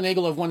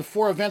Silvernagle have won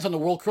 4 events on the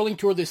World Curling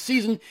Tour this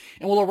season,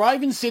 and will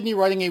arrive in Sydney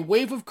riding a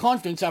wave of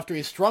confidence after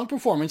a strong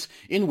performance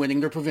in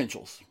winning their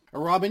provincials.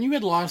 Robin, you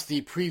had lost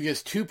the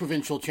previous 2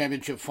 provincial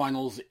championship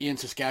finals in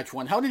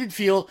Saskatchewan. How did it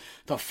feel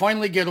to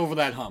finally get over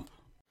that hump?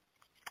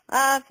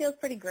 It feels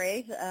pretty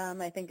great.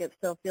 I think it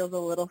still feels a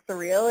little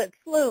surreal. It's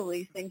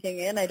slowly sinking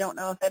in. I don't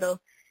know if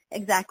it'll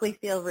exactly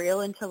feel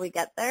real until we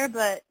get there,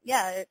 but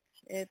yeah,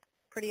 it's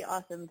pretty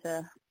awesome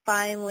to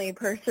finally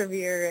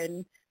persevere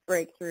and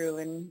break through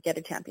and get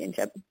a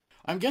championship.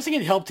 I'm guessing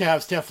it helped to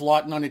have Steph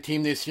Lawton on the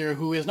team this year,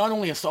 who is not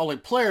only a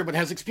solid player, but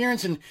has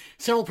experience in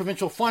several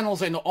provincial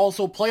finals and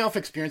also playoff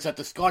experience at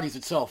the Scotties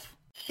itself.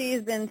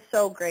 She's been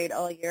so great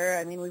all year.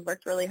 I mean, we've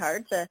worked really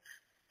hard to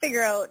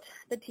figure out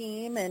the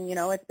team, and,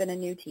 it's been a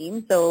new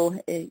team, so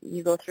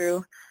you go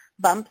through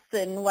bumps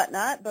and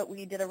whatnot, but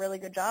we did a really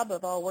good job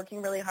of all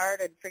working really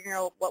hard and figuring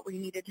out what we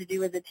needed to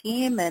do as a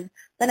team. And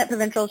then at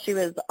provincial, she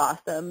was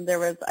awesome.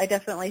 I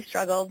definitely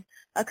struggled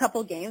a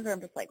couple games where I'm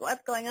just like,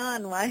 what's going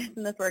on? Why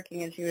isn't this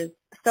working? And she was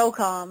so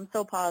calm,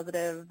 so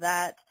positive.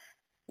 That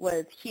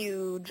was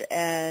huge.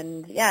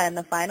 And yeah, in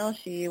the final,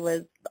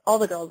 all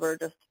the girls were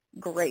just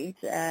great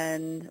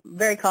and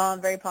very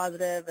calm, very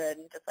positive,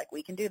 and just like,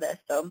 we can do this.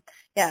 So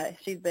yeah,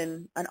 she's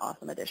been an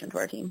awesome addition to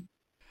our team.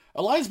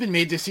 A lot has been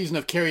made this season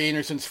of Carrie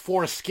Anderson's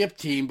 4-skip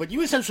team, but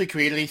you essentially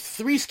created a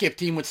 3-skip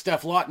team with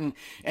Steph Lawton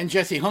and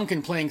Jessie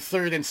Hunkin playing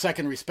third and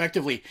second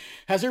respectively.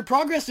 Has their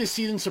progress this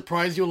season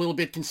surprised you a little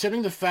bit,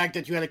 considering the fact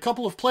that you had a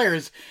couple of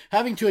players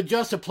having to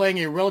adjust to playing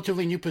a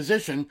relatively new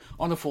position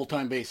on a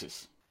full-time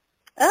basis?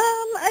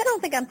 I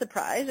don't think I'm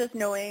surprised, just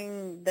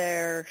knowing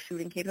their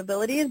shooting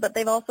capabilities, but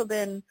they've also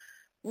been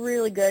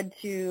really good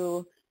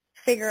to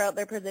figure out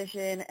their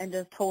position and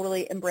just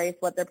totally embrace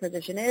what their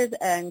position is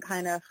and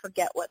kind of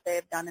forget what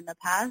they've done in the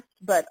past,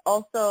 but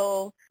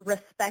also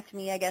respect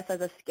me, I guess, as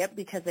a skip,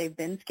 because they've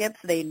been skips.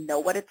 They know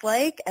what it's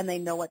like, and they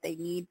know what they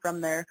need from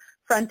their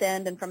front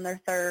end and from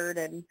their third,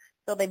 and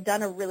so they've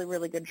done a really,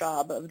 really good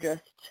job of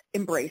just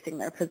embracing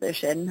their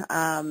position.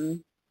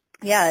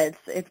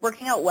 It's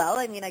working out well.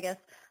 I mean, I guess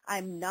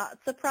I'm not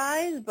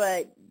surprised,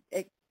 but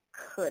it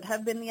could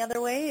have been the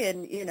other way,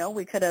 and,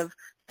 we could have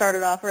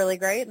started off really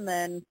great and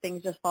then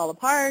things just fall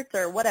apart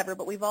or whatever,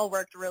 but we've all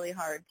worked really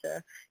hard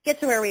to get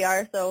to where we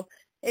are, so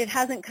it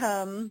hasn't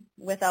come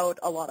without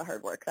a lot of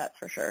hard work, that's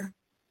for sure.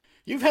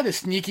 You've had a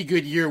sneaky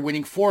good year,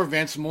 winning 4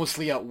 events,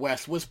 mostly out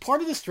west. Was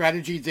part of the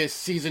strategy this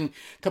season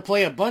to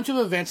play a bunch of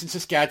events in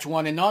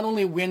Saskatchewan and not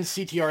only win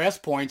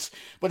CTRS points,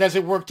 but as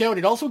it worked out,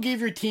 it also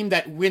gave your team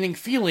that winning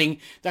feeling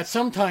that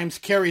sometimes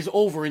carries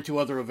over into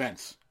other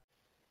events?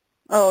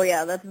 Oh,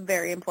 yeah, that's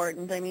very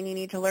important. I mean, you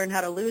need to learn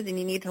how to lose and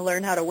you need to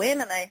learn how to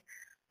win. And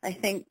I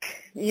think,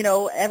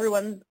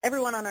 everyone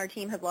on our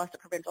team has lost a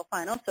provincial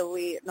final, so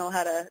we know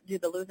how to do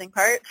the losing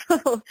part.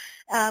 So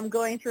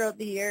going throughout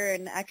the year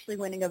and actually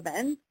winning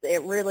events,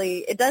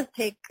 it does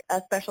take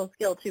a special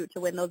skill, too, to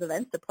win those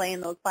events, to play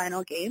in those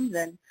final games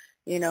and,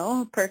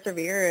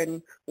 persevere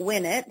and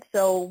win it.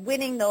 So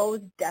winning those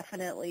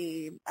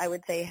definitely, I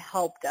would say,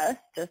 helped us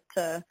just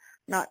to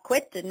not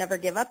quit and never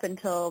give up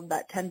until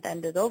that 10th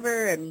end is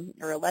over,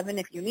 or 11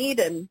 if you need.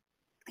 And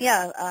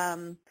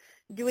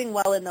doing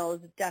well in those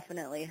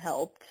definitely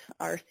helped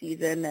our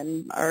season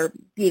and our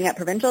being at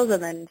provincials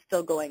and then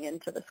still going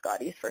into the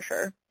Scotties for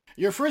sure.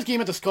 Your first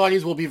game at the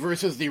Scotties will be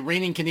versus the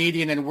reigning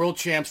Canadian and world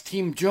champs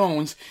Team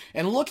Jones,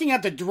 and looking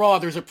at the draw,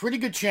 there's a pretty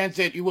good chance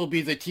that you will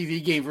be the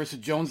TV game versus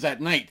Jones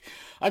that night.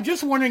 I'm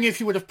just wondering if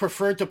you would have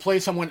preferred to play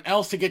someone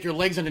else to get your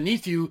legs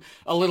underneath you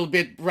a little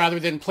bit rather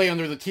than play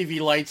under the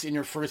TV lights in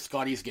your first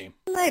Scotties game.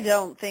 I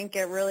don't think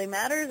it really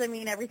matters. I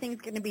mean,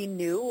 everything's going to be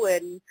new,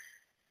 and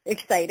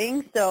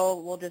exciting,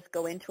 so we'll just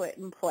go into it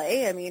and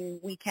play. I mean,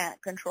 we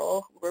can't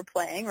control who we're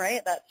playing,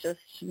 right? That's just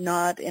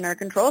not in our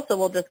control, so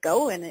we'll just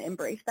go and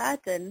embrace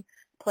that and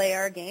play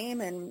our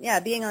game. And yeah,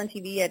 being on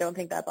TV, I don't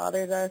think that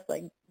bothers us.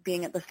 Like,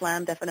 being at the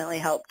Slam definitely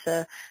helped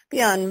to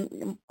be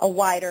on a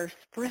wider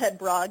spread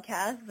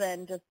broadcast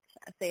than just,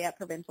 say, at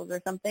provincials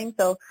or something.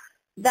 So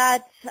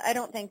that, I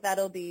don't think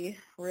that'll be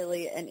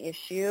really an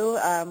issue.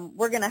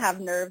 We're going to have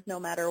nerves no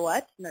matter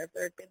what. Nerves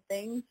are a good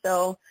thing.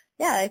 So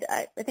yeah,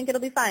 I think it'll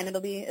be fine.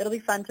 It'll be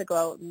fun to go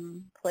out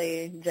and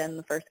play Jen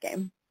the first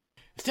game.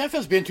 Steph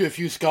has been to a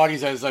few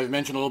Scotties, as I've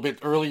mentioned a little bit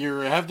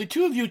earlier. Have the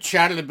two of you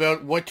chatted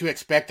about what to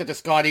expect at the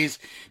Scotties?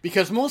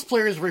 Because most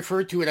players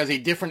refer to it as a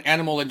different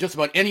animal than just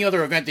about any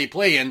other event they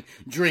play in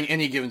during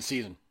any given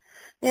season.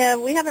 Yeah,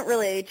 we haven't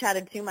really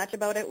chatted too much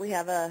about it. We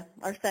have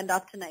our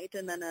send-off tonight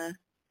and then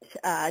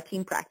a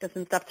team practice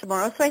and stuff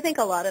tomorrow. So I think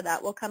a lot of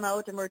that will come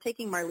out. And we're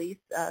taking Marliese,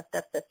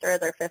 Steph's sister,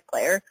 as our fifth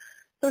player.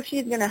 So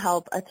she's going to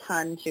help a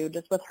ton, too,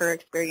 just with her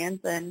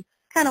experience and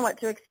kind of what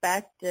to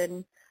expect.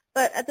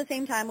 But at the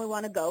same time, we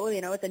want to go.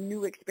 It's a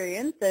new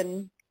experience,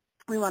 and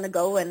we want to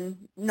go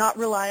and not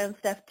rely on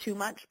Steph too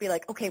much. Be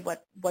like, okay,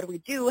 what do we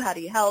do? How do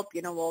you help?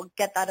 We'll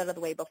get that out of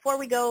the way before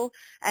we go,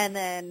 and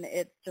then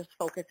it's just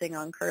focusing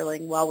on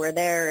curling while we're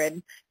there,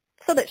 and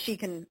so that she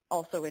can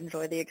also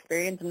enjoy the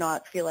experience and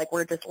not feel like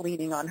we're just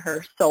leaning on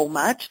her so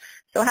much.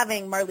 So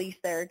having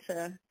Marliese there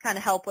to kind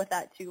of help with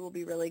that too will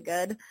be really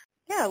good.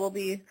 Yeah, I'll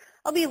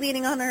be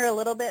leaning on her a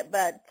little bit,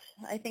 but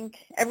I think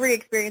every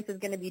experience is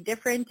going to be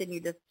different, and you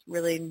just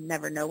really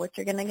never know what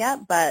you're going to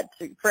get. But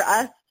for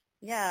us,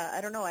 yeah,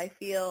 I don't know. I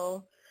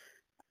feel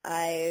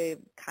I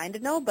kind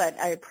of know, but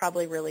I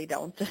probably really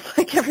don't. Just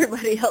like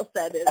everybody else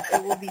said,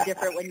 it will be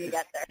different when you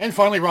get there. And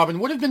finally, Robin,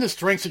 what have been the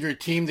strengths of your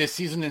team this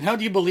season, and how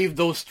do you believe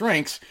those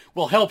strengths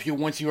will help you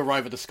once you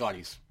arrive at the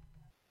Scotties?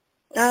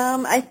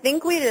 I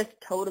think we just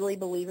totally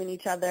believe in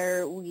each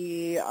other.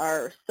 We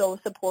are so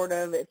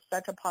supportive. It's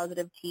such a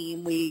positive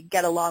team. We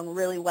get along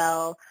really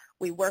well.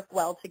 We work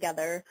well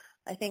together.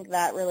 I think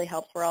that really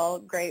helps. We're all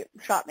great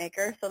shot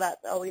makers, so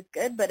that's always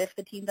good. But if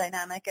the team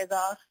dynamic is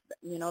off,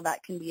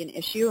 that can be an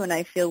issue. And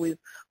I feel we've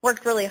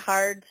worked really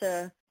hard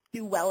to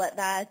do well at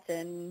that.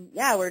 And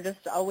yeah, we're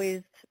just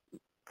always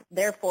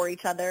there for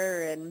each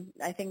other, and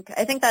I think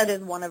that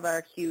is one of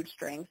our huge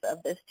strengths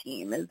of this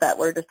team, is that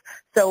we're just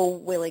so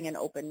willing and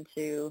open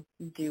to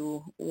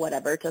do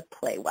whatever to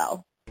play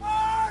well.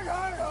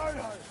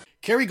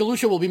 Kerry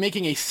Galusha will be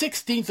making a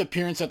 16th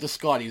appearance at the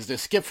Scotties. The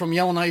skip from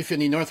Yellowknife in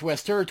the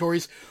Northwest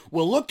Territories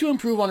will look to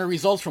improve on her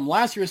results from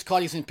last year's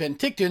Scotties in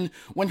Penticton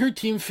when her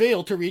team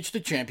failed to reach the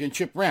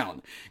championship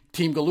round.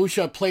 Team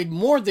Galusha played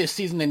more this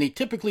season than they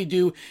typically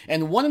do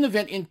and won an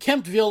event in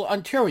Kemptville,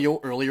 Ontario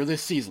earlier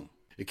this season.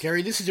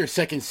 Kerry, this is your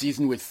second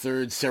season with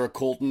third Sarah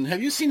Colton.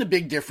 Have you seen a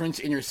big difference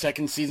in your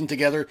second season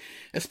together,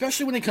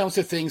 especially when it comes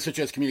to things such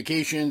as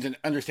communications and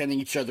understanding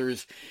each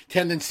other's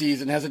tendencies,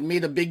 and has it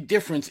made a big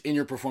difference in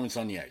your performance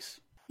on the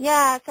ice?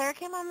 Yeah, Sarah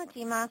came on the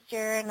team last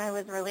year, and I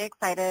was really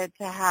excited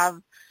to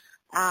have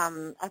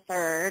a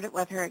third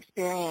with her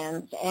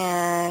experience.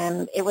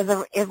 And it was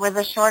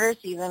a shorter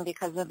season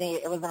because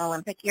it was an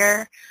Olympic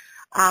year.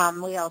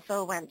 We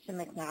also went to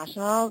mixed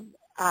nationals,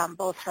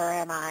 both her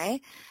and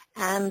I.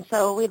 And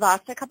so we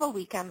lost a couple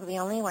weekends. We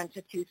only went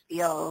to 2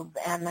 spiels,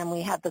 and then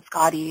we had the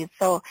Scotties.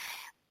 So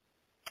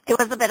it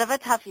was a bit of a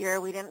tough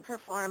year. We didn't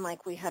perform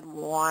like we had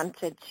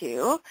wanted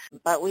to,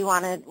 but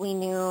we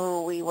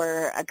knew we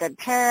were a good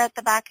pair at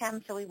the back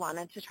end, so we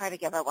wanted to try to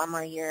give it one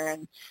more year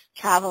and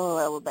travel a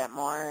little bit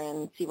more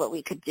and see what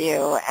we could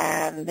do.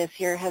 And this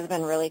year has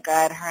been really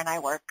good. Her and I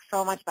work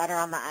so much better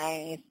on the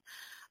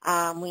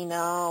ice. We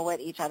know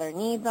what each other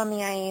needs on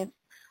the ice.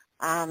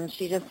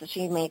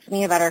 She makes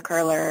me a better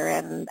curler,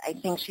 and I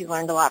think she's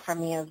learned a lot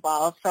from me as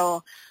well.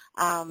 So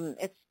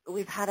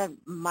we've had a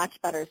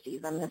much better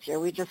season this year.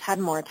 We just had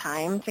more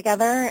time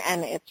together,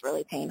 and it's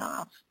really paying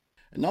off.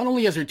 Not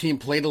only has your team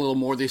played a little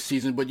more this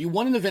season, but you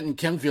won an event in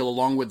Kemptville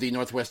along with the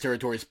Northwest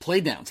Territories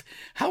Playdowns.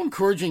 How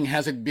encouraging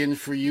has it been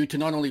for you to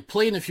not only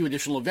play in a few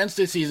additional events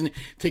this season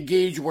to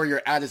gauge where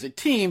you're at as a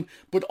team,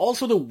 but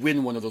also to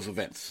win one of those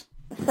events?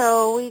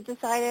 So we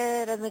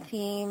decided as a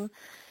team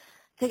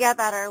to get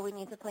better, we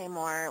need to play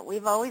more.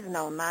 We've always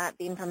known that,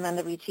 being from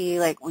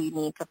NWT, we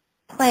need to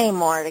play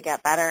more to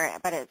get better,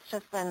 but it's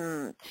just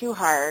been too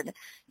hard,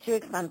 too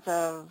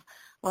expensive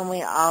when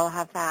we all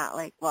have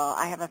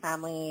I have a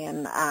family,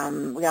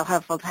 and we all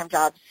have full-time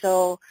jobs.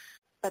 So,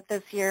 but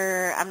this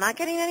year, I'm not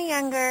getting any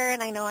younger,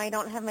 and I know I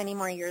don't have many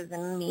more years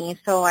in me,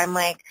 so I'm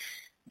like,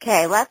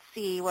 okay, let's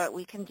see what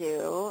we can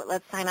do.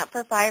 Let's sign up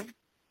for 5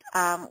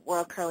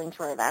 World Curling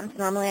Tour events.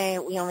 Normally,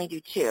 we only do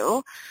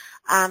 2.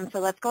 So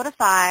let's go to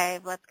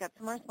 5. Let's get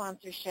some more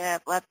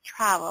sponsorship. Let's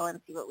travel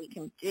and see what we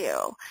can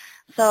do.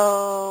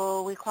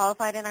 So we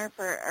qualified in our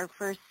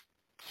first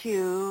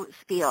 2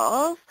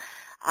 spiels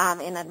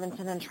in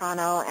Edmonton and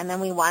Toronto, and then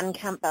we won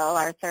Kemptville,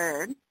 our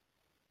third.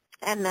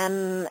 And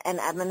then in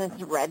Edmonton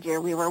and Red Deer,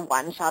 we were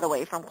 1 shot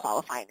away from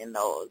qualifying in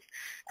those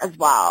as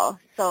well.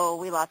 So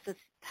we lost this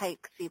Type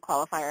C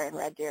qualifier in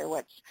Red Deer,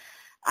 which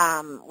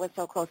was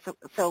so close.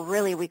 So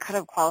really, we could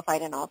have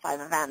qualified in all 5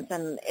 events,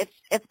 and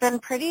it's been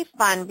pretty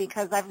fun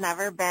because I've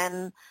never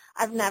been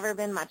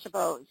much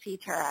about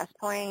CTRS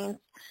points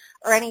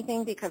or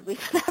anything because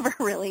we've never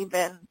really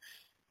been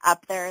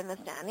up there in the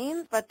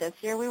standings. But this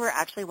year, we were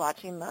actually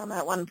watching them.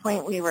 At one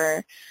point, we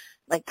were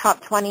like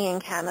top 20 in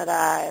Canada,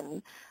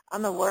 and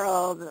on the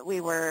world, we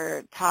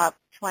we top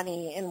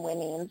 20 in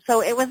winning.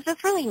 So it was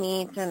just really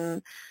neat,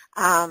 and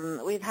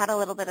we've had a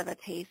little bit of a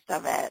taste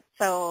of it.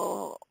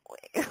 So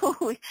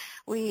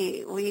we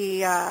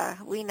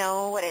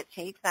know what it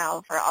takes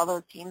now for all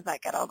those teams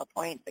that get all the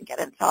points and get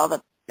into all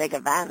the big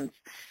events.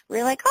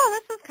 We're like, oh,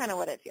 this is kind of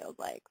what it feels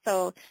like.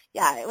 So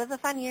yeah, it was a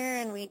fun year,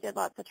 and we did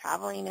lots of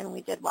traveling, and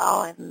we did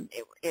well, and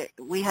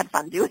we had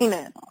fun doing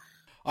it.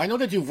 I know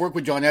that you've worked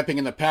with John Epping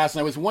in the past, and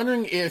I was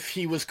wondering if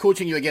he was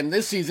coaching you again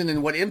this season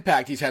and what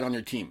impact he's had on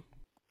your team.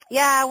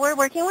 Yeah, we're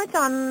working with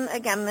John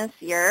again this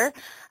year.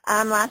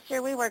 Last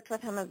year we worked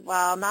with him as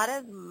well, not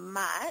as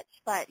much,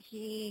 but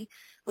we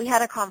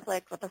had a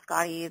conflict with the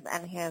Scotties,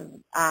 and his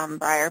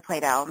Briar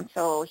played down,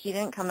 so he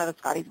didn't come to the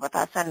Scotties with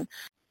us. And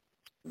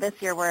this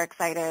year we're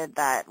excited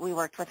that we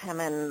worked with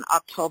him in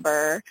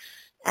October,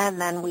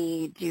 and then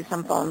we do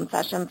some phone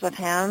sessions with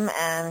him,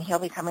 and he'll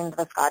be coming to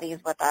the Scotties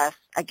with us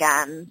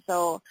again.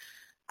 So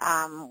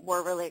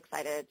we're really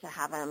excited to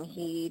have him.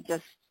 He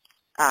just,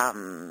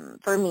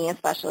 for me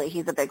especially,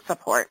 he's a big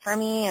support for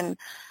me, and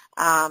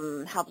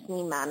helps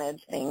me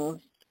manage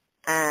things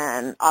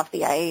and off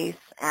the ice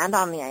and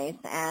on the ice.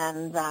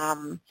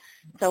 And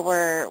so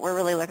we're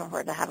really looking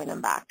forward to having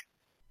him back.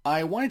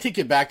 I want to take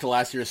you back to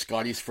last year's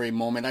Scotties for a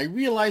moment. I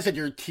realized that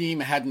your team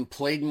hadn't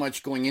played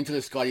much going into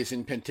the Scotties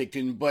in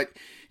Penticton, but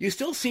you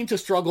still seem to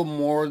struggle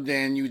more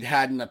than you'd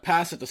had in the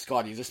past at the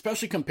Scotties,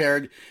 especially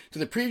compared to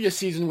the previous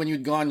season when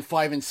you'd gone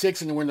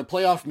 5-6 and were in the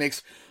playoff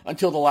mix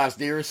until the last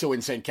day or so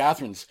in St.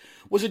 Catharines.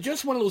 Was it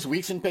just one of those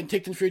weeks in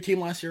Penticton for your team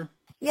last year?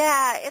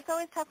 Yeah, it's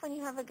always tough when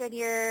you have a good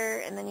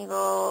year and then you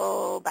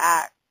go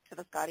back to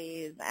the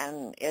Scotties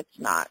and it's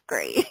not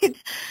great. And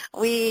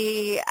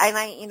we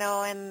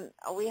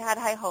had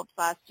high hopes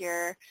last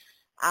year,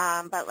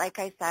 but like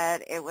I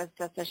said, it was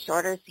just a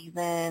shorter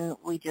season.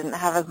 We didn't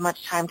have as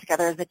much time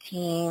together as a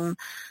team.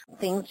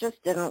 Things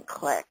just didn't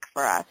click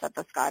for us at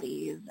the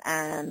Scotties,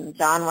 and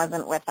John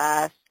wasn't with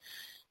us,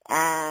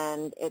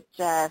 and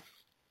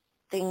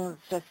things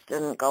just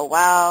didn't go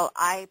well.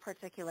 I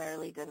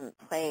particularly didn't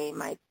play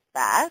my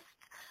best,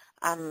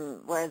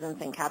 whereas in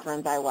St.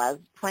 Catharines I was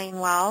playing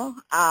well.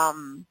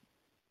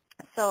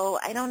 So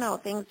I don't know,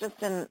 things just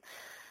didn't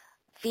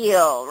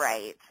feel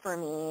right for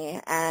me.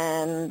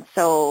 And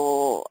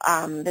so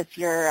this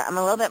year I'm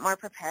a little bit more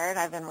prepared.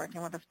 I've been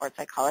working with a sports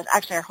psychologist.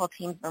 Actually, our whole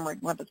team's been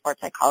working with a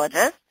sports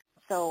psychologist.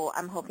 So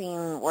I'm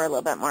hoping we're a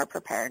little bit more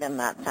prepared in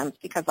that sense,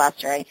 because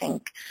last year I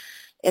think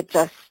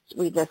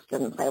we just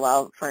didn't play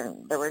well.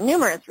 There were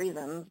numerous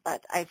reasons,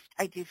 but I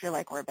do feel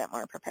like we're a bit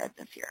more prepared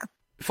this year.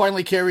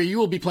 Finally, Carrie, you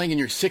will be playing in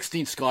your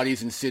 16th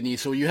Scotties in Sydney,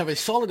 so you have a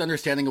solid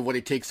understanding of what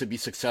it takes to be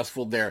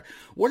successful there.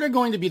 What are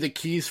going to be the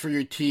keys for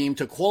your team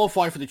to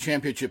qualify for the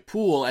championship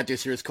pool at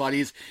this year's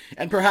Scotties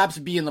and perhaps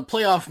be in the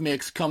playoff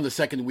mix come the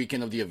second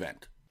weekend of the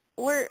event?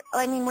 We're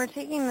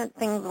taking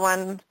things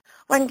one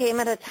game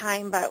at a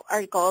time, but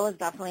our goal is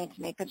definitely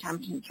to make the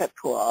championship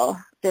pool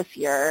this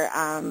year.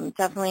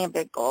 Definitely a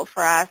big goal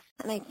for us,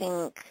 and I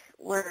think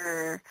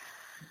we're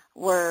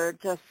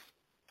just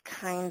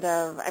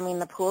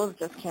the pools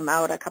just came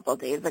out a couple of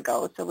days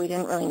ago, so we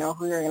didn't really know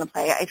who we were going to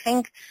play. I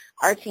think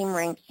our team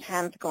ranked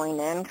 10th going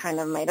in kind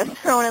of might have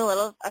thrown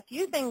a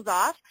few things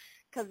off,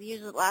 because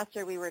usually last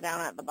year we were down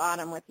at the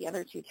bottom with the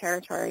other two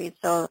territories.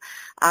 So,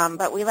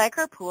 but we like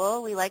our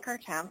pool, we like our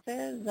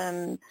chances,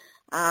 and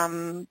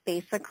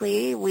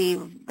basically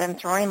we've been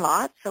throwing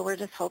lots, so we're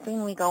just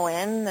hoping we go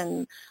in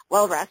and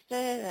well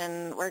rested,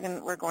 and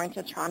we're going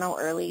to Toronto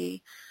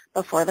early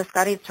before the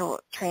Scotties to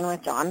train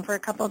with John for a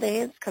couple of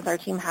days, because our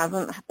team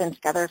hasn't been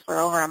together for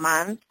over a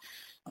month.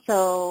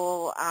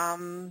 So,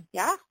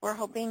 we're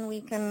hoping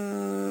we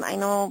can. I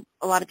know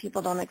a lot of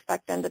people don't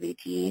expect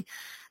NWT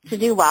to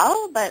do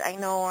well, but I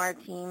know our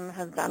team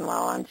has done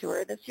well on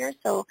tour this year,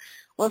 so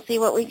we'll see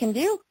what we can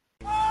do.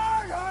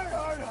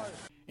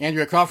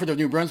 Andrea Crawford of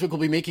New Brunswick will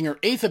be making her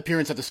 8th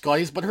appearance at the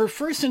Scotties, but her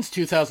first since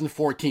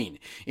 2014.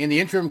 In the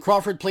interim,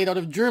 Crawford played out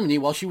of Germany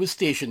while she was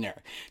stationed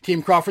there.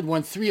 Team Crawford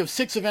won 3 of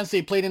 6 events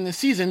they played in this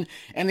season,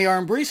 and they are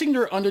embracing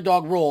their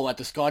underdog role at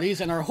the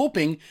Scotties and are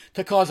hoping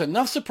to cause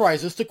enough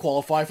surprises to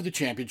qualify for the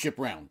championship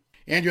round.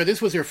 Andrea,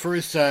 this was your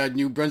first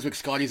New Brunswick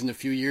Scotties in a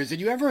few years. Did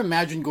you ever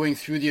imagine going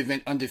through the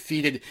event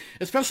undefeated,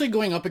 especially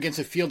going up against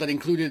a field that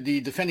included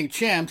the defending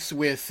champs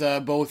with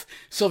both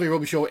Sylvia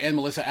Robichaud and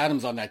Melissa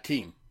Adams on that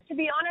team? To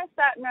be honest,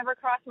 that never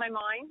crossed my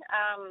mind,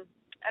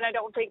 and I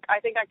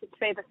think I could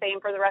say the same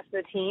for the rest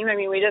of the team. I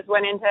mean, we just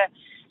went into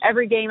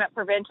every game at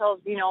provincials,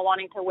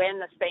 wanting to win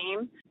the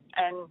same,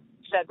 and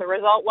that the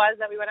result was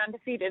that we went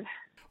undefeated.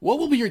 What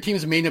will be your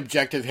team's main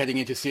objective heading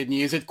into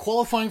Sydney? Is it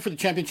qualifying for the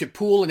championship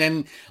pool and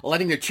then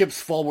letting the chips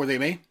fall where they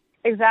may?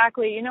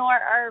 Exactly.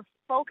 Our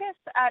focus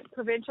at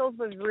provincials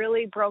was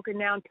really broken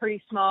down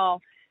pretty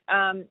small.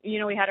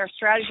 We had our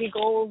strategy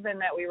goals and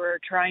that we were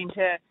trying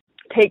to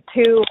take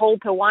 2,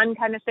 hold to 1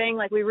 kind of thing.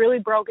 Like, we really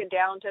broke it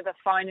down to the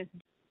finest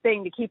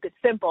thing to keep it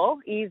simple,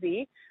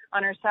 easy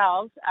on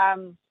ourselves.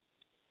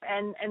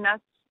 And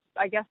that's,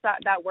 I guess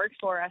that works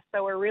for us.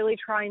 So we're really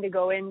trying to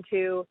go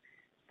into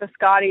the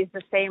Scotties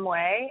the same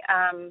way.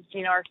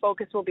 Our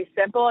focus will be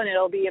simple, and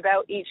it'll be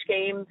about each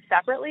game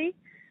separately.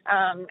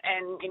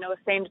 The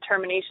same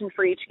determination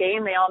for each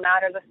game. They all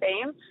matter the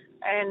same.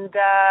 And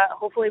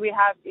hopefully we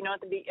have,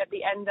 at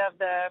the end of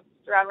the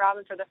round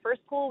robin for the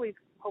first pool, we've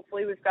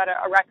got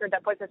a record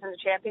that puts us in the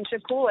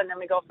championship pool, and then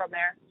we go from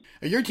there.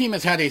 Your team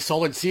has had a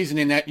solid season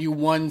in that you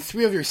won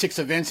 3 of your 6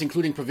 events,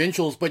 including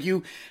provincials, but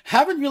you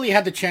haven't really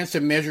had the chance to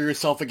measure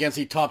yourself against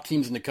the top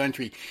teams in the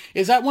country.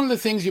 Is that one of the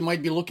things you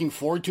might be looking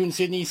forward to in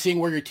Sydney, seeing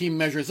where your team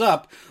measures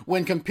up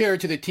when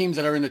compared to the teams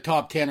that are in the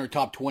top 10 or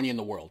top 20 in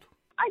the world?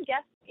 I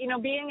guess,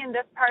 being in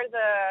this part of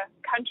the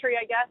country,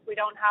 I guess, we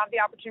don't have the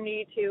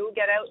opportunity to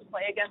get out and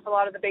play against a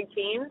lot of the big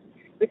teams.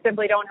 We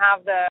simply don't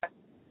have the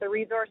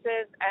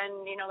resources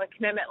and, the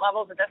commitment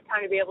levels at this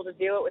time to be able to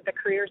do it with the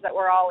careers that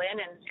we're all in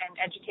and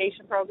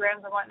education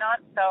programs and whatnot.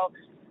 So,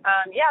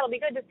 it'll be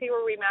good to see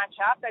where we match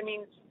up. I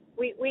mean,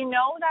 we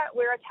know that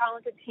we're a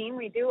talented team.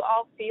 We do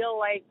all feel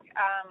like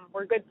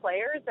we're good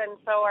players, and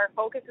so our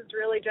focus is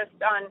really just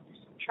on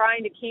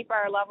trying to keep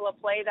our level of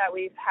play that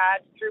we've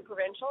had through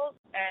provincials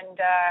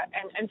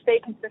and stay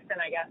consistent,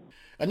 I guess.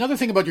 Another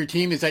thing about your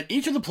team is that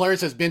each of the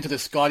players has been to the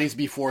Scotties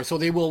before, so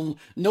they will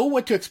know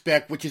what to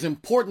expect, which is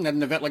important at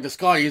an event like the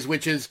Scotties,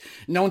 which is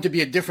known to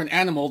be a different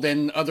animal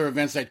than other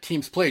events that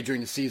teams play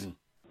during the season.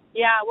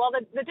 Yeah, well,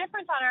 the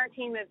difference on our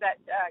team is that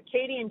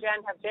Katie and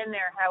Jen have been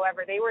there.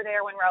 However, they were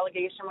there when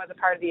relegation was a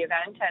part of the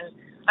event, and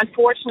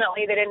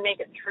unfortunately they didn't make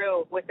it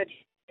through with the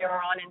team they were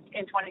on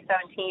in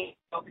 2017.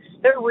 So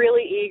they're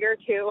really eager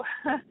to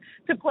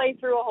play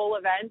through a whole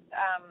event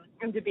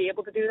and to be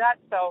able to do that.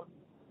 So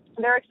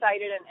they're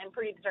excited and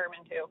pretty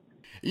determined too.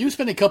 You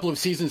spent a couple of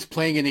seasons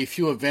playing in a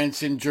few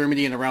events in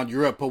Germany and around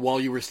Europe while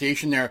you were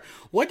stationed there.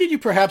 What did you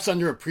perhaps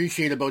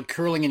underappreciate about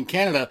curling in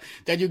Canada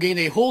that you gained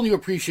a whole new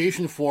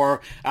appreciation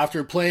for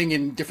after playing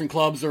in different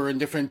clubs or in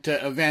different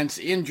events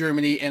in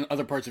Germany and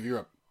other parts of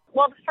Europe?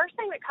 Well, the first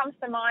thing that comes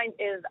to mind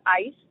is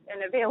ice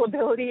and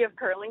availability of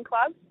curling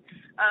clubs.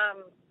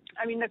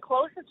 The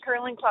closest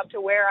curling club to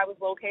where I was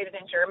located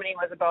in Germany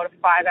was about a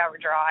 5-hour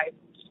drive.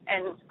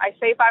 And I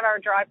say 5-hour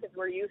drive because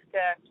we're used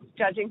to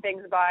judging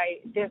things by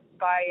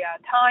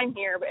time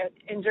here, but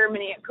in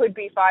Germany it could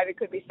be 5, it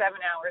could be 7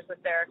 hours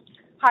with their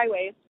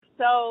highways.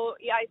 So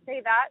yeah, I say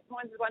that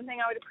one's one thing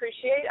I would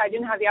appreciate. I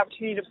didn't have the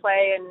opportunity to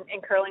play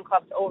in curling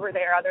clubs over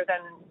there, other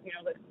than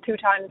the 2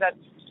 times that.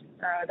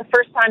 The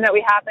first time that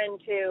we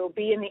happened to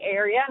be in the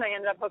area, and I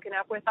ended up hooking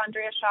up with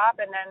Andrea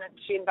Schopp, and then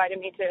she invited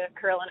me to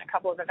curl in a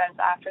couple of events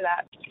after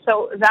that.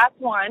 So that's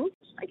one.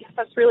 I guess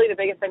that's really the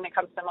biggest thing that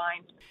comes to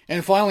mind.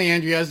 And finally,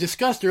 Andrea, as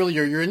discussed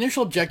earlier, your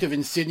initial objective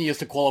in Sydney is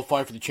to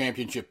qualify for the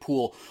championship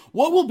pool.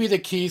 What will be the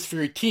keys for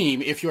your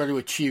team if you are to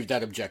achieve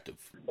that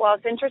objective? Well,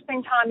 it's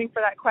interesting timing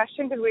for that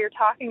question because we were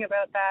talking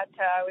about that.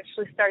 We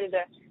actually started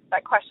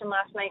that question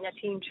last night in a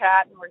team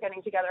chat, and we're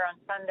getting together on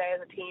Sunday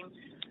as a team.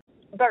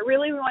 But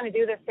really, we want to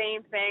do the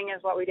same thing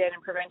as what we did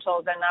in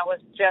provincials, and that was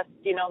just,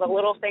 the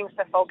little things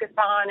to focus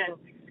on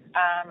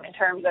and in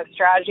terms of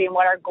strategy and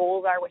what our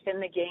goals are within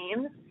the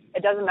games.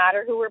 It doesn't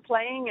matter who we're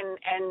playing,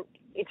 and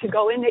to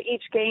go into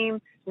each game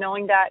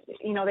knowing that,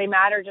 they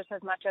matter just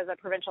as much as a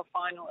provincial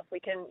final. If we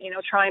can,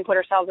 try and put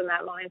ourselves in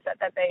that mindset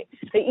that they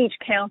each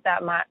count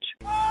that much.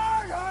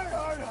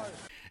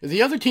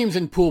 The other teams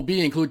in Pool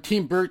B include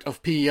Team Burt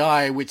of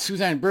PEI, with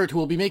Suzanne Burt, who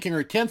will be making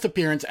her 10th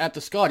appearance at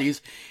the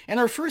Scotties, and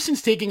her first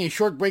since taking a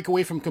short break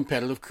away from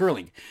competitive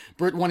curling.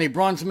 Burt won a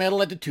bronze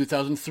medal at the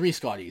 2003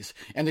 Scotties,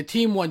 and the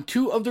team won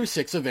 2 of their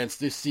 6 events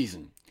this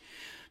season.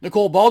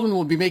 Nicole Baldwin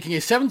will be making a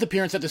 7th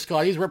appearance at the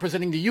Scotties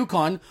representing the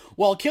Yukon,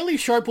 while Kelly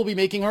Sharp will be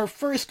making her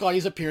first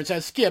Scotties appearance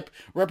as skip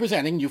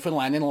representing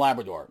Newfoundland and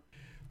Labrador.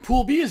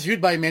 Pool B is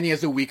viewed by many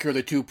as the weaker of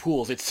the 2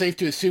 pools. It's safe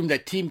to assume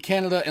that Team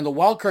Canada and the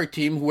wildcard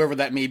team, whoever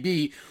that may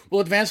be,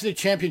 will advance to the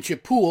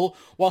championship pool,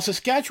 while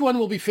Saskatchewan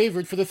will be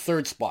favored for the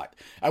 3rd spot.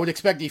 I would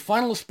expect the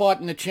final spot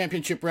in the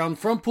championship round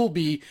from Pool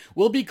B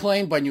will be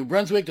claimed by New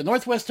Brunswick, the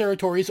Northwest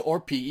Territories, or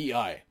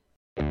PEI.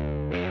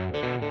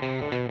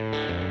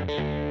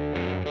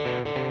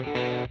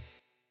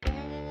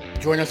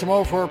 Join us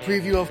tomorrow for a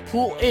preview of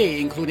Pool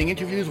A, including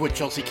interviews with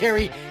Chelsea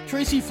Carey,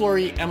 Tracy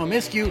Flory, Emma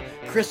Miskew,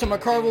 Krista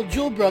McCarville,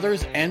 Jill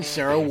Brothers, and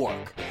Sarah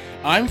Wark.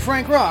 I'm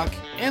Frank Rock,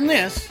 and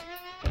this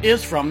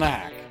is From the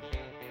Hack.